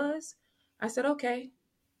thought it was, I said, okay,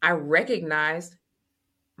 I recognized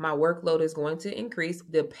my workload is going to increase.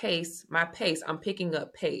 My pace, I'm picking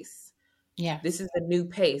up pace. Yeah. This is a new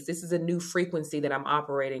pace. This is a new frequency that I'm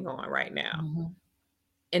operating on right now. Mm-hmm.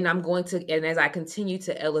 And and as I continue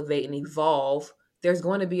to elevate and evolve, there's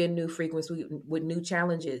going to be a new frequency with new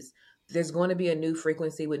challenges. There's going to be a new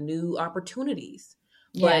frequency with new opportunities.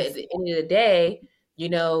 But at the end of the day,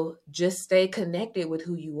 just stay connected with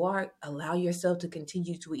who you are. Allow yourself to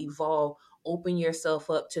continue to evolve. Open yourself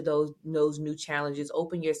up to those new challenges.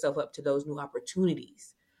 Open yourself up to those new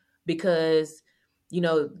opportunities, because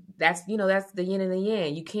that's the yin and the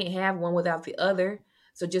yang. You can't have one without the other.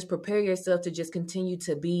 So just prepare yourself to just continue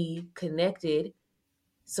to be connected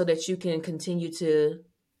so that you can continue to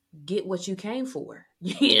get what you came for.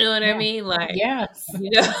 You know what I mean? Like, yes.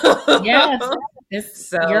 Yes.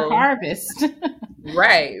 It's your harvest.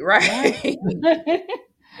 Right.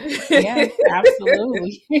 Yes,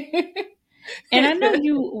 absolutely. And I know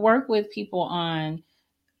you work with people on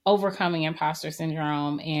overcoming imposter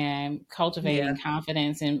syndrome and cultivating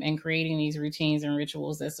confidence and creating these routines and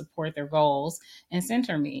rituals that support their goals and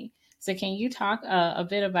center me. So can you talk a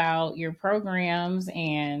bit about your programs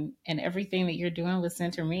and everything that you're doing with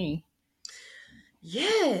Center Me?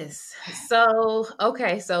 Yes. So,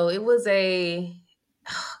 okay. So it was okay.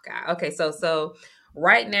 So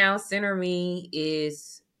right now, Center Me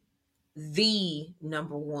is the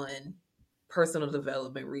number one personal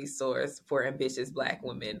development resource for ambitious Black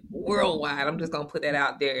women worldwide. I'm just gonna put that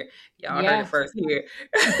out there. Y'all heard it first here.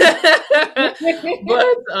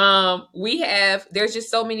 But there's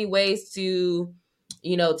just so many ways to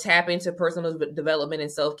tap into personal development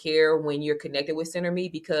and self-care when you're connected with Center Me,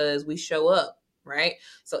 because we show up. Right.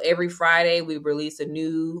 So every Friday we release a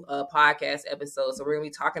new podcast episode. So we're going to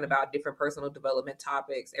be talking about different personal development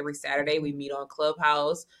topics. Every Saturday we meet on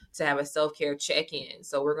Clubhouse to have a self-care check-in.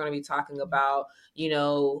 So we're going to be talking about,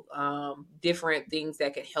 different things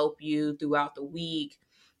that can help you throughout the week,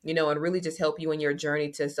 and really just help you in your journey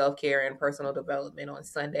to self-care and personal development. On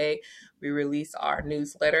Sunday, we release our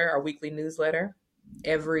weekly newsletter.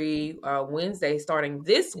 Every Wednesday, starting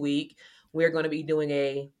this week, we're going to be doing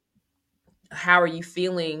a how are you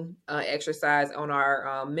feeling exercise on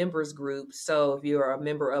our members group. So if you're a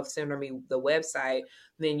member of Center Me, the website,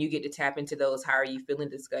 then you get to tap into those how are you feeling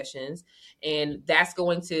discussions. And that's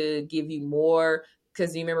going to give you more,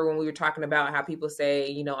 because you remember when we were talking about how people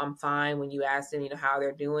say, I'm fine, when you ask them, how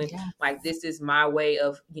they're doing. Yeah. Like, this is my way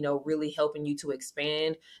of, really helping you to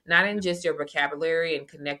expand, not in just your vocabulary and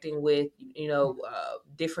connecting with,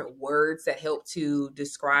 different words that help to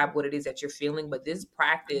describe what it is that you're feeling. But this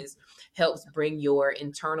practice helps bring your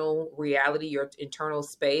internal reality, your internal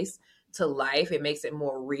space to life. It makes it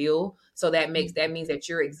more real. So that means that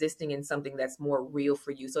you're existing in something that's more real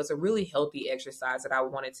for you. So it's a really healthy exercise that I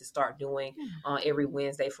wanted to start doing every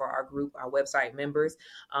Wednesday for our group, our website members.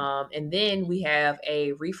 And then we have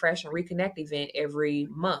a refresh and reconnect event every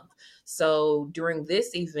month. So during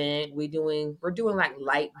this event, we're doing like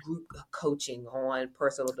light group coaching on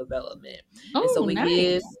personal development. Oh, and so we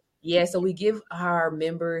so we give our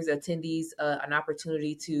members, attendees, an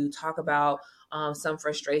opportunity to talk about some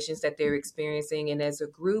frustrations that they're experiencing, and as a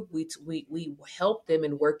group, we help them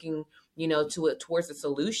in working, towards a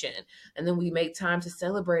solution. And then we make time to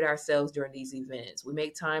celebrate ourselves during these events. We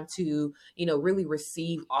make time to, really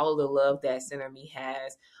receive all of the love that Center Me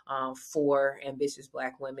has for ambitious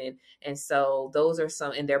Black women. And so those are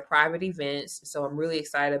some, and they're private events. So I'm really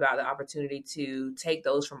excited about the opportunity to take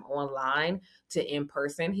those from online to in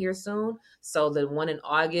person here soon. So the one in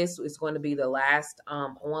August is going to be the last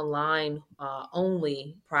online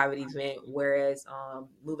only private event, whereas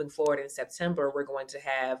moving forward in September, we're going to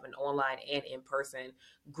have an online and in-person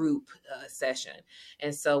group session.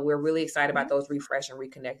 And so we're really excited about those refresh and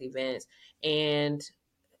reconnect events. And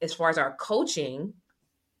as far as our coaching,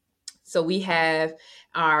 so we have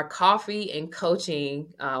our coffee and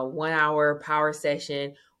coaching 1 hour power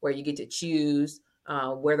session where you get to choose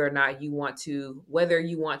whether you want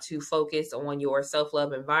to focus on your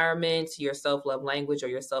self-love environment, your self-love language, or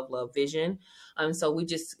your self-love vision. So we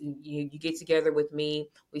just, you get together with me,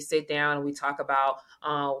 we sit down and we talk about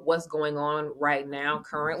what's going on right now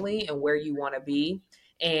currently and where you want to be.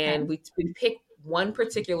 And we pick one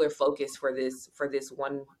particular focus for this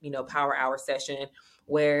one, power hour session,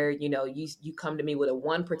 where, you come to me with a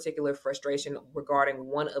one particular frustration regarding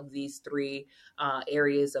one of these three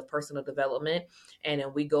areas of personal development. And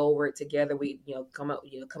then we go over it together. We, come up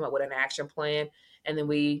with an action plan, and then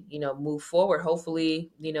we, move forward.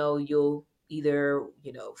 Hopefully, you'll either,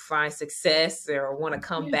 find success or want to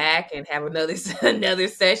come back and have another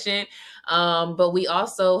session. But we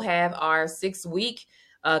also have our 6-week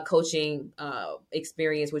coaching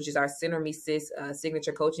experience, which is our Center Me Sis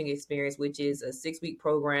signature coaching experience, which is a 6-week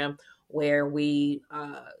program where we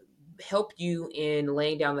help you in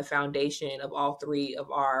laying down the foundation of all three of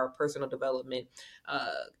our personal development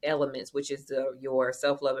elements, which is your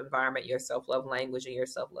self-love environment, your self-love language, and your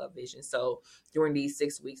self-love vision. So during these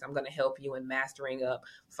 6 weeks, I'm going to help you in mastering up,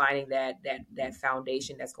 finding that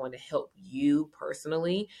foundation that's going to help you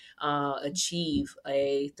personally achieve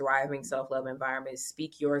a thriving self-love environment,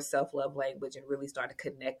 speak your self-love language, and really start to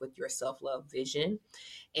connect with your self-love vision.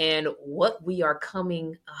 And what we are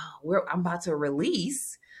I'm about to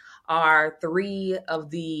release are 3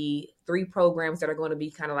 of the 3 programs that are going to be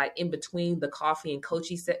kind of like in between the coffee and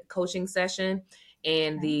coaching session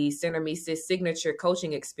and the Center Me Sis signature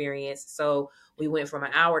coaching experience. So we went from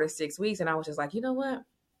an hour to 6 weeks, and I was just like, you know what?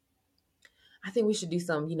 I think we should do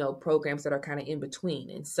some, programs that are kind of in between.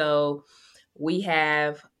 And so we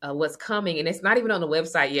have what's coming, and it's not even on the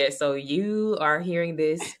website yet. So you are hearing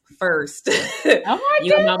this first. Oh my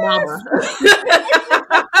you and my mama.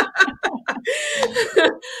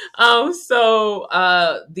 So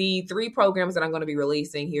the 3 programs that I'm going to be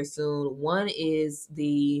releasing here soon. One is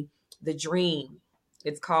the Dream.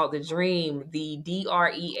 It's called the Dream, the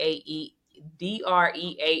DREAM,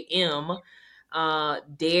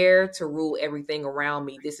 Dare to Rule Everything Around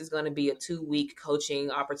Me. This is going to be a 2-week coaching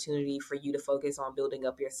opportunity for you to focus on building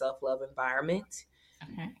up your self-love environment.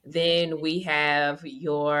 Okay. Then we have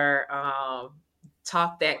your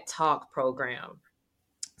Talk That Talk program.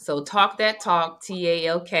 So Talk That Talk,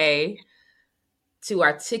 TALK, to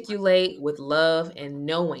articulate with love and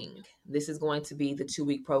knowing. This is going to be the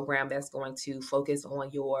 2-week program that's going to focus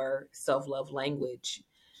on your self-love language.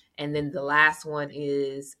 And then the last one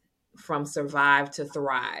is From Survive to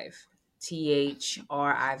Thrive,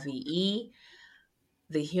 THRIVE,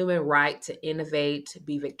 the human right to innovate,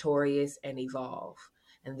 be victorious, and evolve.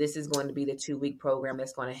 And this is going to be the 2-week program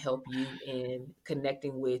that's going to help you in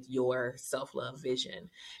connecting with your self-love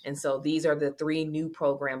vision. And so these are the 3 new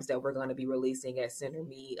programs that we're going to be releasing at Center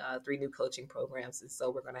Me, 3 new coaching programs. And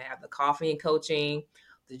so we're going to have the coffee and coaching,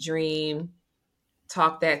 the Dream,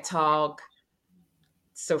 Talk That Talk,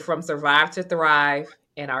 so From Survive to Thrive,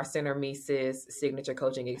 and our Center Me Sis signature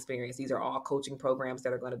coaching experience. These are all coaching programs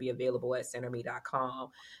that are going to be available at centerme.com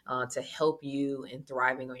to help you in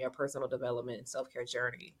thriving on your personal development and self-care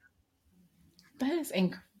journey. That is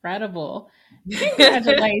incredible.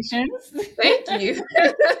 Congratulations. Thank you.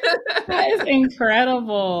 That is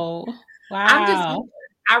incredible. Wow.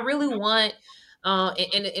 I really want,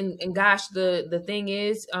 and gosh, the thing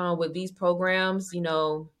is with these programs,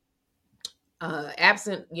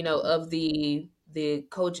 absent, of the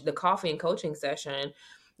coffee and coaching session,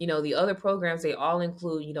 the other programs, they all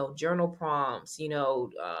include, journal prompts,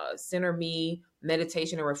 Center Me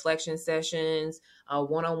meditation and reflection sessions,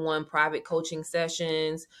 one-on-one private coaching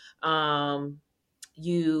sessions. And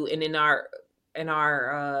in our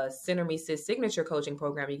Center Me Sis signature coaching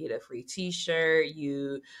program, you get a free t-shirt,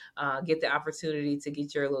 you get the opportunity to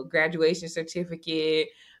get your little graduation certificate.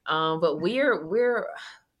 But we're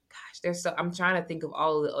I'm trying to think of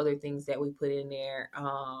all of the other things that we put in there.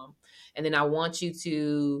 And then I want you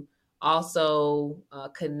to also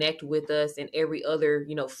connect with us in every other,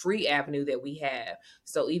 free avenue that we have.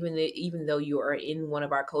 So even though you are in one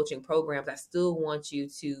of our coaching programs, I still want you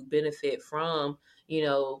to benefit from,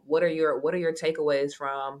 what are your takeaways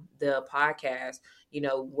from the podcast?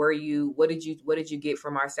 What did you get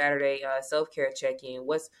from our Saturday self-care check-in?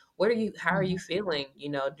 How are you feeling,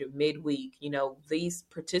 midweek? These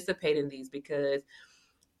participate in these, because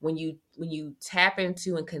when you tap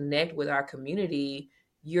into and connect with our community,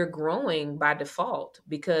 you're growing by default,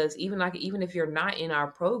 because even if you're not in our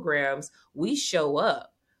programs, we show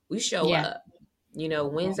up.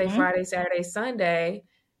 Wednesday, Friday, Saturday, Sunday,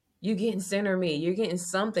 you're getting Center Me, you're getting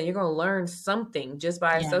something, you're going to learn something just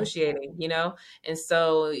by associating, and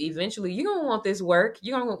so eventually you're going to want this work.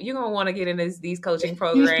 You're going to want to get in these coaching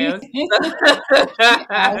programs.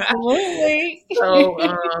 Absolutely. So,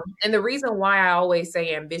 and the reason why I always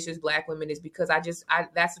say ambitious Black women is because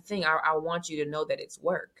that's the thing. I want you to know that it's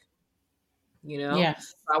work,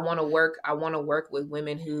 Yes. I want to work with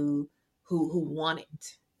women who want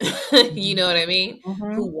it. You know what I mean?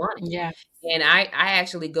 Mm-hmm. Who want it. Yeah. And I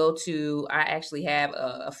actually have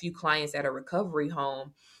a few clients at a recovery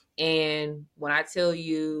home. And when I tell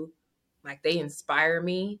you, like, they inspire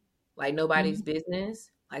me like nobody's Mm-hmm.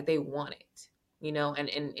 business, like they want it,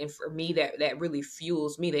 and for me, that really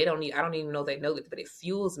fuels me. I don't even know if they know it, but it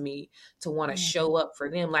fuels me to want to show up for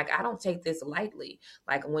them. Like, I don't take this lightly.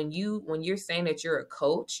 Like, when you're saying that you're a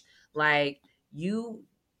coach, like, you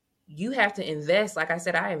have to invest. Like I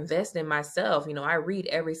said, I invest in myself. I read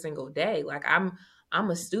every single day. Like, I'm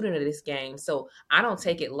a student of this game, so I don't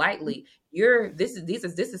take it lightly. This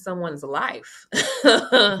is someone's life.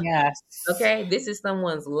 Yes. Okay, this is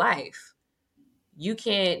someone's life. You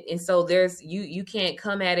can't, and so you can't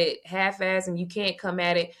come at it half-ass, and you can't come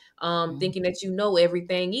at it thinking that you know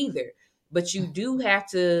everything either. But you do have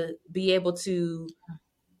to be able to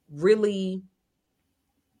really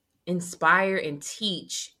inspire and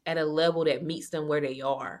teach at a level that meets them where they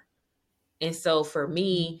are. And so for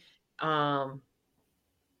me,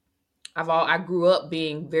 I grew up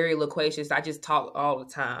being very loquacious. I just talk all the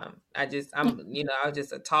time. I was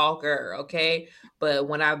just a talker, okay? But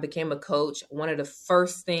when I became a coach, one of the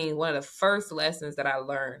first lessons that I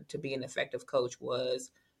learned to be an effective coach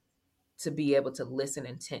was to be able to listen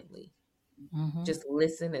intently. Mm-hmm. Just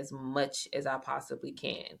listen as much as I possibly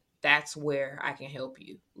can. That's where I can help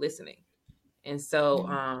you, listening. And so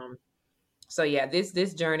yeah,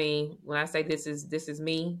 this journey, when I say this is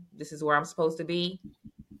me, this is where I'm supposed to be.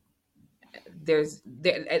 There is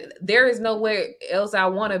nowhere else I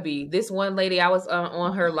want to be. This one lady, I was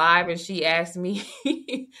on her live, and she asked me,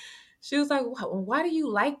 she was like, "Why do you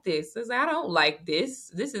like this?" I said, "I don't like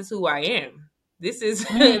this. This is who I am. This is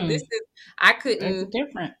this is I There's a couldn't,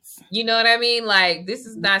 difference. you know what I mean? Like, this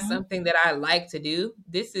is not Mm-hmm. something that I like to do.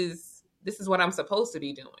 This is what I'm supposed to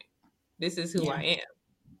be doing. This is who Yeah. I am."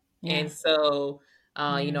 Yeah. And so,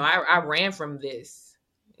 Yeah. I ran from this,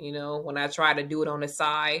 when I tried to do it on the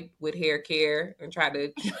side with hair care and tried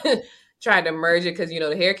to merge it, because,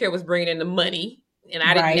 the hair care was bringing in the money. And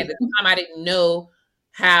at Right. the time, I didn't know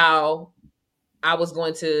how I was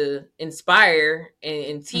going to inspire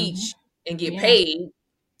and Mm-hmm. teach and get Yeah. paid.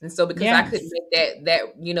 And so, because I couldn't Yes. make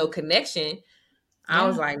that connection, I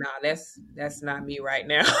was Yeah. like, nah, that's not me right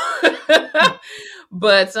now.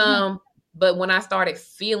 But Yeah. but when I started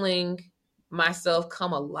feeling myself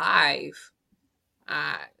come alive,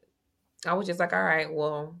 I I was just like, all right,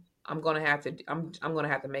 well, I'm gonna have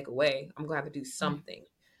to make a way. I'm gonna have to do something.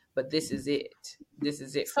 But this is it. This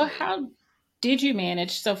is it for So me. how did you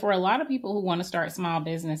manage? So for a lot of people who want to start small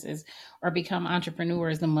businesses or become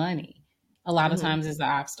entrepreneurs, the money a lot of Hmm. times is the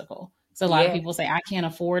obstacle. So a lot of Yeah. people say, I can't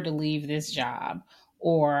afford to leave this job,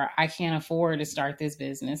 or I can't afford to start this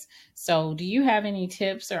business. So do you have any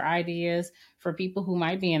tips or ideas for people who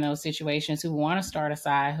might be in those situations, who want to start a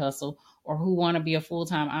side hustle or who want to be a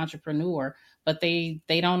full-time entrepreneur, but they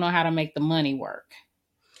don't know how to make the money work?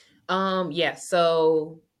 Yeah.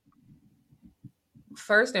 So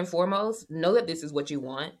first and foremost, know that this is what you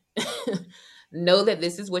want. Know that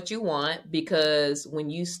this is what you want, because when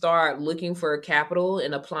you start looking for capital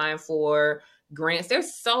and applying for grants,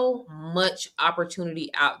 there's so much opportunity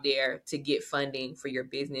out there to get funding for your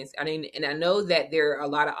business. I mean, and I know that there are a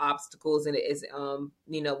lot of obstacles, and it is,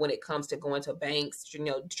 when it comes to going to banks,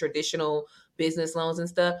 traditional business loans and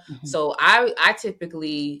stuff. Mhm. So I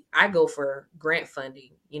typically I go for grant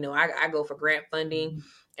funding. I go for grant funding,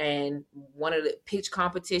 and one of the pitch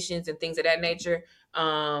competitions and things of that nature.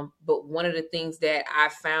 But one of the things that I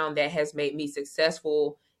found that has made me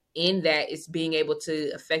successful in that is being able to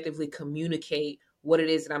effectively communicate what it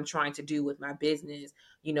is that I'm trying to do with my business.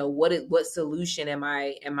 What solution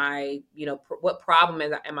what problem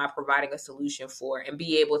am I providing a solution for, and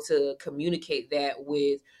be able to communicate that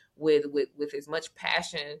with as much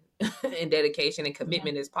passion and dedication and Yeah.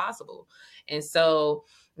 commitment as possible. And so,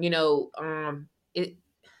 it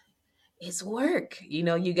it's work. You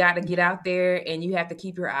got to get out there, and you have to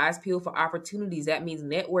keep your eyes peeled for opportunities. That means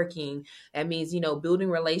networking. That means,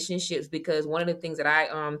 building relationships, because one of the things that I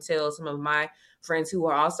tell some of my friends who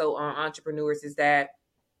are also entrepreneurs is that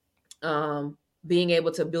being able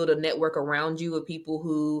to build a network around you of people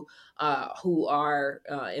who are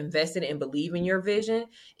invested and believe in your vision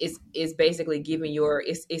is basically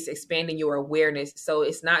it's expanding your awareness. So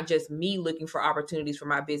it's not just me looking for opportunities for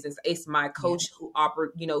my business. It's my Yeah. coach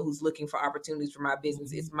who's looking for opportunities for my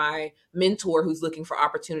business. Mhm. It's my mentor who's looking for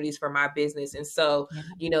opportunities for my business. And so,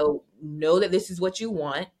 Yeah. know that this is what you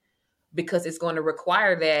want, because it's going to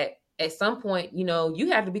require that at some point, you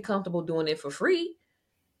have to be comfortable doing it for free,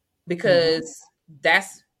 Mhm. because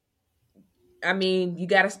that's, I mean, you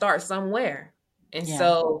got to start somewhere. And Yeah.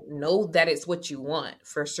 so know that it's what you want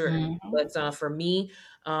for certain. Mm-hmm. But for me,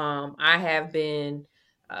 I have been,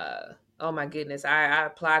 oh my goodness, I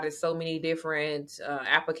applied to so many different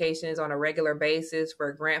applications on a regular basis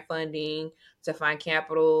for grant funding to find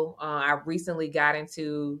capital. I recently got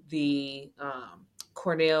into the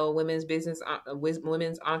Cornell Women's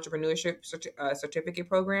Women's Entrepreneurship Certificate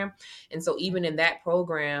Program. And so even in that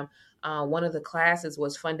program, one of the classes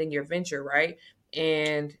was funding your venture, right?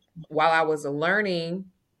 And while I was learning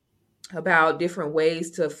about different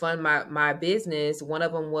ways to fund my business, one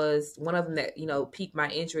of them that, you know, piqued my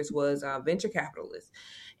interest was venture capitalists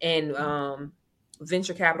and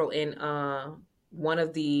venture capital. And one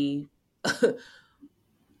of the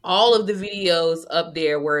all of the videos up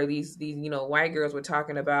there where these you know, white girls were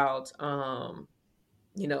talking about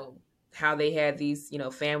you know, how they had these, you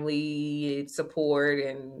know, family support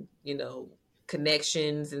and, you know,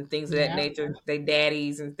 connections and things of that Yeah. nature, their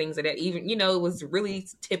daddies and things of that, even, you know, it was really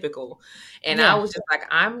typical. And I Yeah. was just like,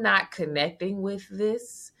 I'm not connecting with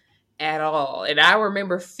this at all. And I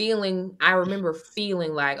remember feeling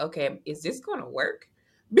like, okay, is this going to work?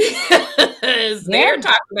 Because Yeah. they're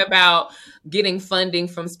talking about getting funding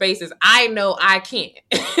from spaces I know I can't.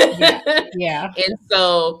 Yeah. Yeah. And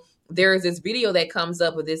so there is this video that comes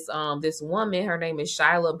up with this woman. Her name is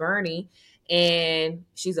Shyla Burney, and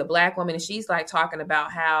she's a Black woman, and she's like talking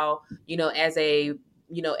about how, you know, as a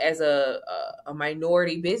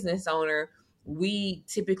minority business owner, we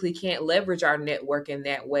typically can't leverage our network in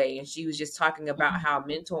that way. And she was just talking about how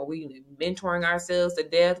mentoring ourselves to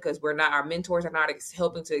death because our mentors are not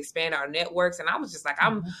helping to expand our networks. And I was just like,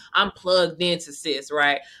 I'm plugged into sis,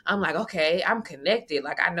 right? I'm like, okay, I'm connected.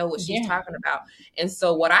 Like, I know what she's talking about. And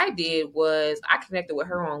so what I did was I connected with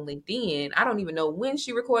her on LinkedIn. I don't even know when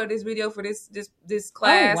she recorded this video for this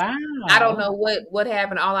class. Oh, wow. I don't know what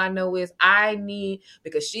happened. All I know is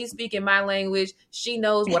because she's speaking my language. She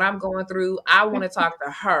knows what I'm going through. I want to talk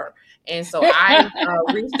to her. And so I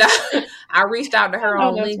reached out to her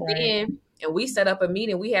on LinkedIn, and we set up a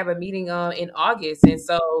meeting. We have a meeting in August. And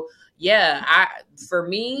so, yeah, for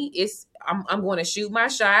me, I'm going to shoot my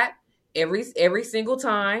shot every single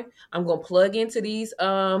time. I'm going to plug into these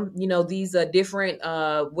these different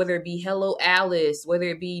whether it be Hello Alice, whether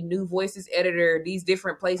it be New Voices Editor, these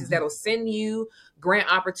different places that'll send you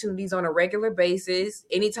grant opportunities on a regular basis.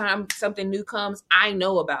 Anytime something new comes, I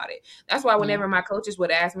know about it. That's why whenever my coaches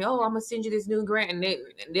would ask me, "Oh, I'm gonna send you this new grant," and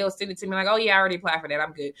they'll send it to me like, "Oh yeah, I already applied for that.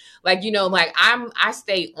 I'm good." Like, you know, like I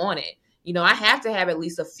stay on it. You know, I have to have at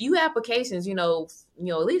least a few applications, you know,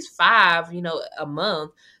 at least 5, you know, a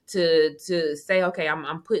month to say, okay,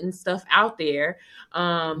 I'm putting stuff out there.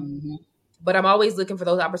 But I'm always looking for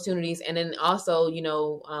those opportunities. And then also, you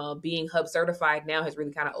know, being Hub certified now has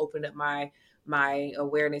really kind of opened up my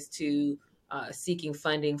awareness to seeking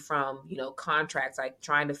funding from, you know, contracts, like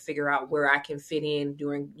trying to figure out where I can fit in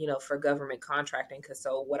during, you know, for government contracting. Because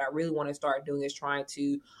so what I really want to start doing is trying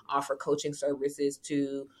to offer coaching services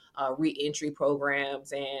to reentry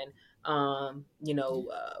programs and,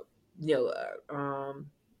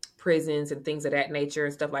 prisons and things of that nature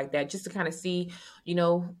and stuff like that, just to kind of see, you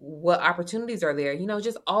know, what opportunities are there. You know,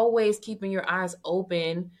 just always keeping your eyes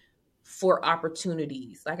open for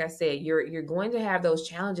opportunities. Like I said, you're going to have those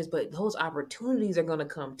challenges, but those opportunities are going to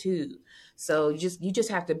come too. So you just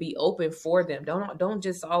have to be open for them. Don't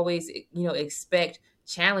just always, you know, expect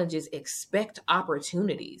challenges, expect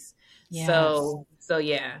opportunities. Yes. So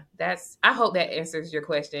yeah, I hope that answers your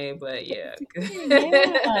question, but yeah.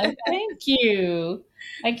 Yeah, thank you.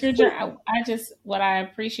 Like your journey, what I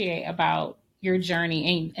appreciate about your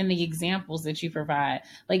journey and the examples that you provide,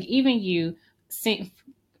 like even you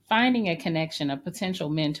finding a connection, a potential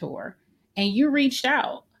mentor, and you reached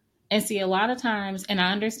out. And see, a lot of times, and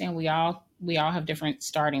I understand we all have different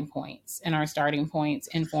starting points, and our starting points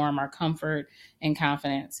inform our comfort and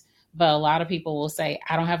confidence. But a lot of people will say,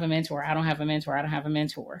 I don't have a mentor. I don't have a mentor. I don't have a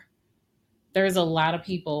mentor. There's a lot of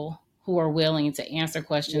people who are willing to answer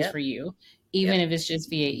questions for you, even if it's just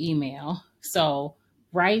via email. So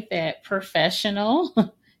write that professional,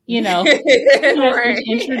 you know,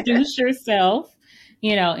 introduce yourself,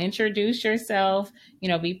 you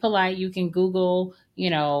know, be polite. You can Google, you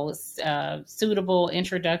know, suitable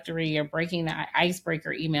introductory or breaking the icebreaker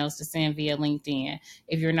emails to send via LinkedIn.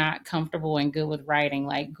 If you're not comfortable and good with writing,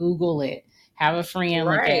 like Google it, have a friend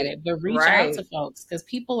look at it, but reach out to folks, because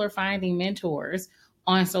people are finding mentors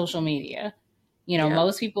on social media. You know,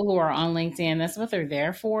 most people who are on LinkedIn, that's what they're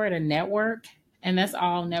there for, to network. And that's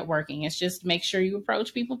all networking. It's just make sure you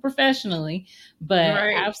approach people professionally. But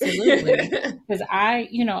absolutely, because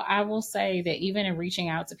I will say that even in reaching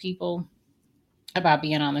out to people about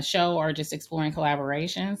being on the show or just exploring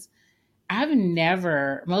collaborations, I've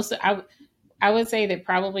never, I would say that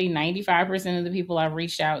probably 95% of the people I've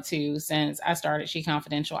reached out to since I started She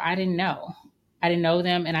Confidential, I didn't know. I didn't know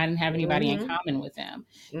them and I didn't have anybody in Mm-hmm. common with them.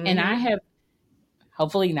 And I Mm-hmm. have,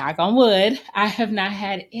 hopefully, knock on wood, I have not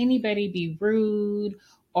had anybody be rude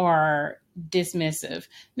or dismissive.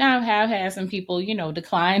 Now, I have had some people,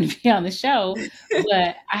 decline to be on the show,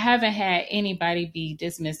 but I haven't had anybody be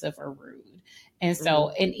dismissive or rude. And so,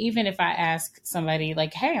 Mm-hmm. and even if I ask somebody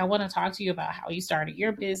like, hey, I want to talk to you about how you started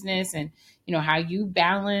your business and, how you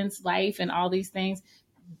balance life and all these things,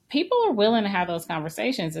 people are willing to have those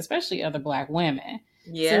conversations, especially other Black women.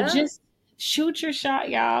 So Yeah. just shoot your shot,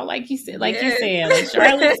 y'all. Yes. Like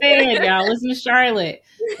Charlotte said, y'all listen to Charlotte.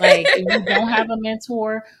 Like if you don't have a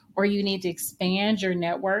mentor or you need to expand your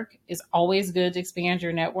network, it's always good to expand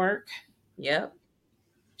your network. Yep.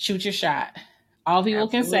 Shoot your shot. All people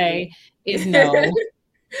can Absolutely. say is no.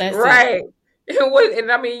 That's it. Right. And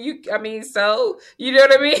I mean, so you know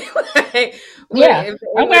what I mean? Like, Yeah.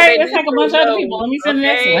 what Okay. they It's just like a bunch don't of other people. know, Let me send the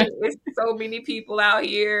next okay? one. It's so many people out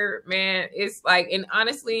here, man. It's like, and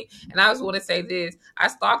honestly, and I just want to say this: I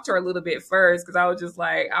stalked her a little bit first because I was just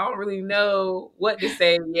like, I don't really know what to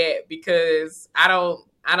say yet because I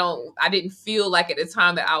didn't feel like at the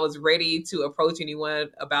time that I was ready to approach anyone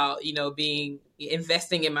about, being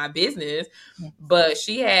investing in my business. But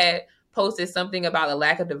she had posted something about a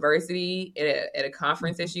lack of diversity at a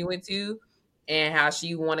conference that she went to and how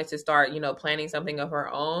she wanted to start, planning something of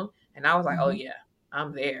her own. And I was like, oh Mm-hmm. yeah,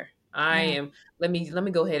 I'm there. I Yeah. am. Let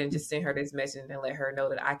me go ahead and just send her this message and let her know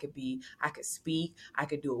that I could speak, I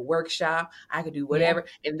could do a workshop, I could do Yeah. whatever.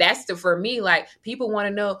 And that's for me, like people want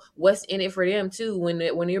to know what's in it for them too.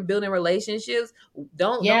 When you're building relationships,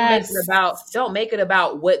 don't make it Yes.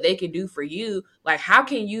 about what they can do for you. Like how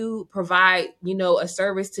can you provide, a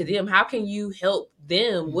service to them? How can you help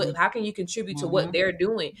them? Mm-hmm. How can you contribute to Mm-hmm. what they're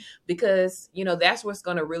doing? Because that's what's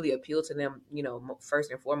going to really appeal to them, first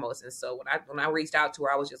and foremost. And so when I reached out to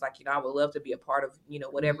her, I was just like, I would love to be a part of,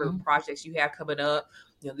 whatever Mm-hmm. projects you have coming up.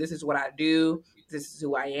 This is what I do. This is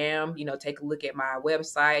who I am. Take a look at my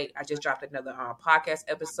website. I just dropped another podcast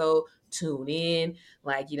episode. Tune in.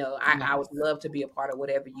 Like, I would love to be a part of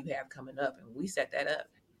whatever you have coming up. And we set that up.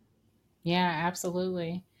 Yeah,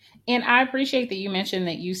 absolutely. And I appreciate that you mentioned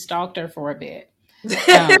that you stalked her for a bit.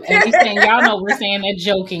 And we saying, y'all know we're saying that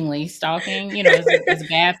jokingly. Stalking, it's a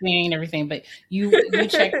bad thing and everything, but you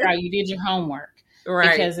checked her out, you did your homework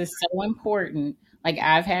Right. because it's so important. Like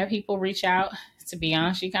I've had people reach out to be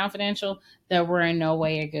on She Confidential that were in no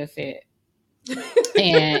way a good fit.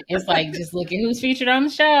 And it's like just look at who's featured on the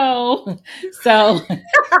show. So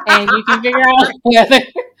and you can figure out whether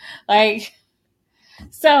like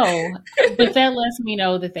so, but that lets me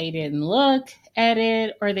know that they didn't look at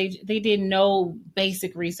it or they didn't know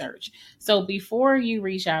basic research. So before you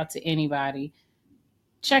reach out to anybody,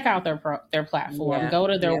 check out their platform, Yeah. go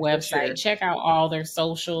to their Yeah, for website, sure. check out all their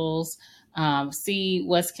socials, see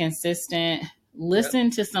what's consistent, Yep. listen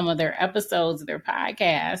to some of their episodes of their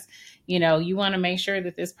podcast. You want to make sure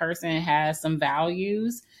that this person has some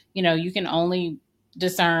values. You can only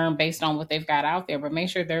discern based on what they've got out there, but make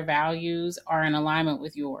sure their values are in alignment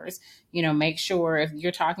with yours. Make sure if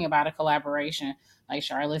you're talking about a collaboration, like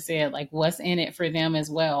Charlotte said, like what's in it for them as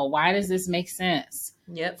well. Why does this make sense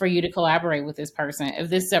Yep. for you to collaborate with this person? If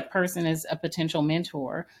this person is a potential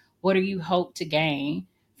mentor, what do you hope to gain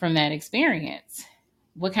from that experience?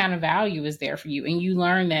 What kind of value is there for you? And you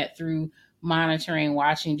learn that through monitoring,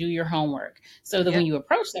 watching, do your homework so that when Yep. you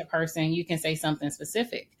approach that person, you can say something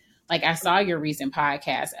specific. Like I saw your recent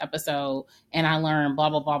podcast episode and I learned blah,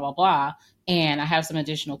 blah, blah, blah, blah. And I have some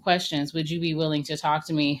additional questions. Would you be willing to talk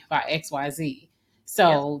to me about XYZ?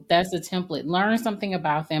 So Yep. that's a template. Learn something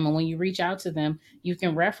about them. And when you reach out to them, you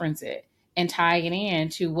can reference it and tie it in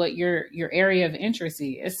to what your area of interest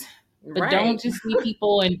is. But Right. don't just see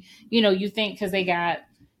people and, you think because they got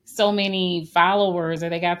so many followers or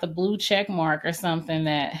they got the blue check mark or something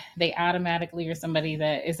that they automatically are somebody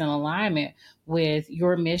that is in alignment with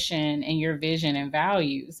your mission and your vision and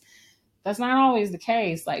values. That's not always the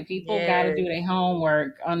case. Like people got to Yes. do their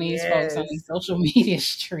homework on these folks on these Yes. social media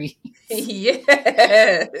streets.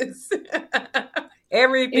 Yes. Is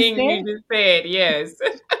Everything there you just said, yes.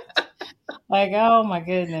 like, oh my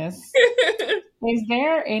goodness. Is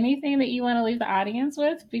there anything that you want to leave the audience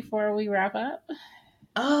with before we wrap up?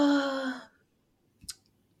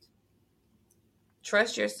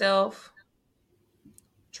 Trust yourself.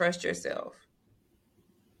 Trust yourself.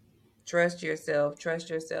 Trust yourself. Trust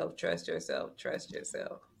yourself. Trust yourself. Trust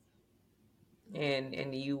yourself.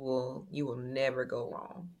 And you will never go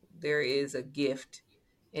wrong. There is a gift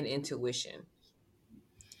in intuition.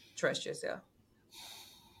 Trust yourself.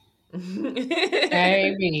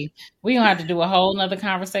 Baby, we gonna have to do a whole nother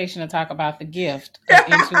conversation to talk about the gift of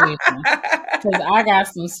intuition. Because I got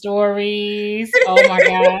some stories. Oh my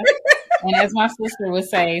God. And as my sister would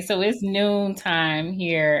say, so it's noon time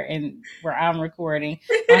here and where I'm recording.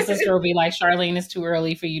 My sister will be like, Charlene, it's too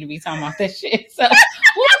early for you to be talking about this shit. So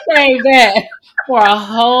we'll save that for a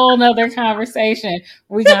whole nother conversation.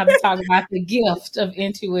 We're going to have to talk about the gift of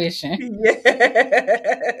intuition.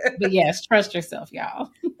 Yeah. But yes, trust yourself,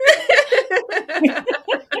 y'all.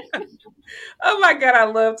 Oh my God, I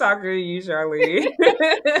love talking to you, Charlene.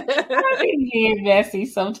 I be being messy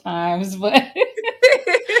sometimes, but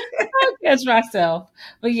I'll catch myself.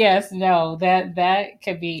 But yes, no, that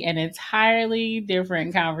could be an entirely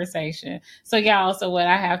different conversation. So y'all, so what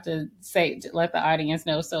I have to say to let the audience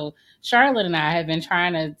know. So Charlotte and I have been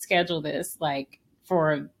trying to schedule this like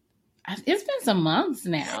for it's been some months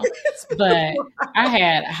now, but I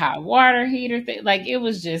had a hot water heater thing. Like it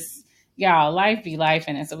was just y'all, life be life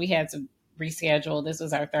in it. So we had to reschedule. This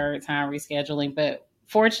was our third time rescheduling, but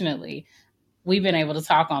fortunately, we've been able to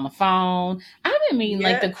talk on the phone. I've been meeting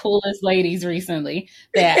like the coolest ladies recently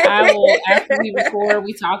that I will, after we record,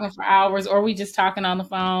 we talking for hours or we just talking on the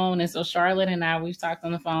phone. And so Charlotte and I, we've talked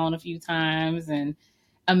on the phone a few times and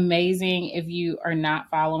amazing. If you are not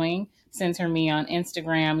following Center Me on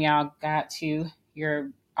Instagram, y'all got to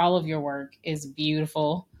all of your work is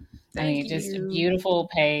beautiful. Just a beautiful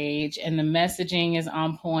page and the messaging is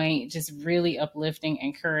on point, just really uplifting,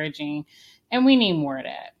 encouraging. And we need more of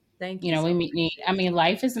that. Thank you. We need,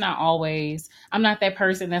 life is not always, I'm not that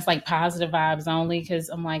person that's like positive vibes only because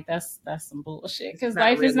I'm like, that's some bullshit because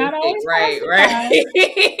life is not always right. Life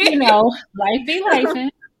be life.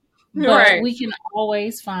 But we can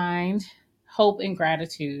always find hope and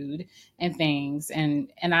gratitude and things.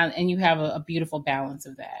 And you have a beautiful balance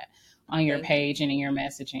of that on your page and in your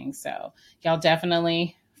messaging. So y'all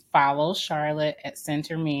definitely follow Charlotte at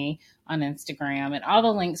Center Me on Instagram, and all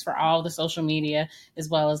the links for all the social media as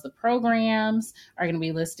well as the programs are going to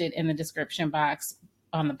be listed in the description box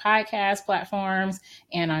on the podcast platforms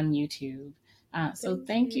and on YouTube. So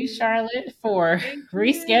thank you, Charlotte, for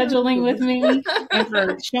rescheduling with me and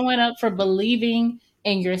for showing up, for believing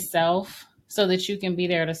in yourself so that you can be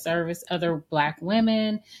there to service other Black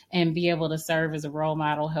women and be able to serve as a role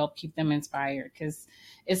model, help keep them inspired, because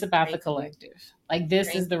it's about the collective. Like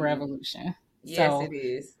this is the revolution. Yes, so, it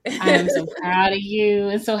is. I am so proud of you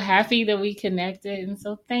and so happy that we connected. And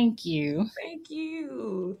so thank you. Thank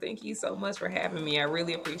you. Thank you so much for having me. I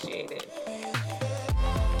really appreciate it.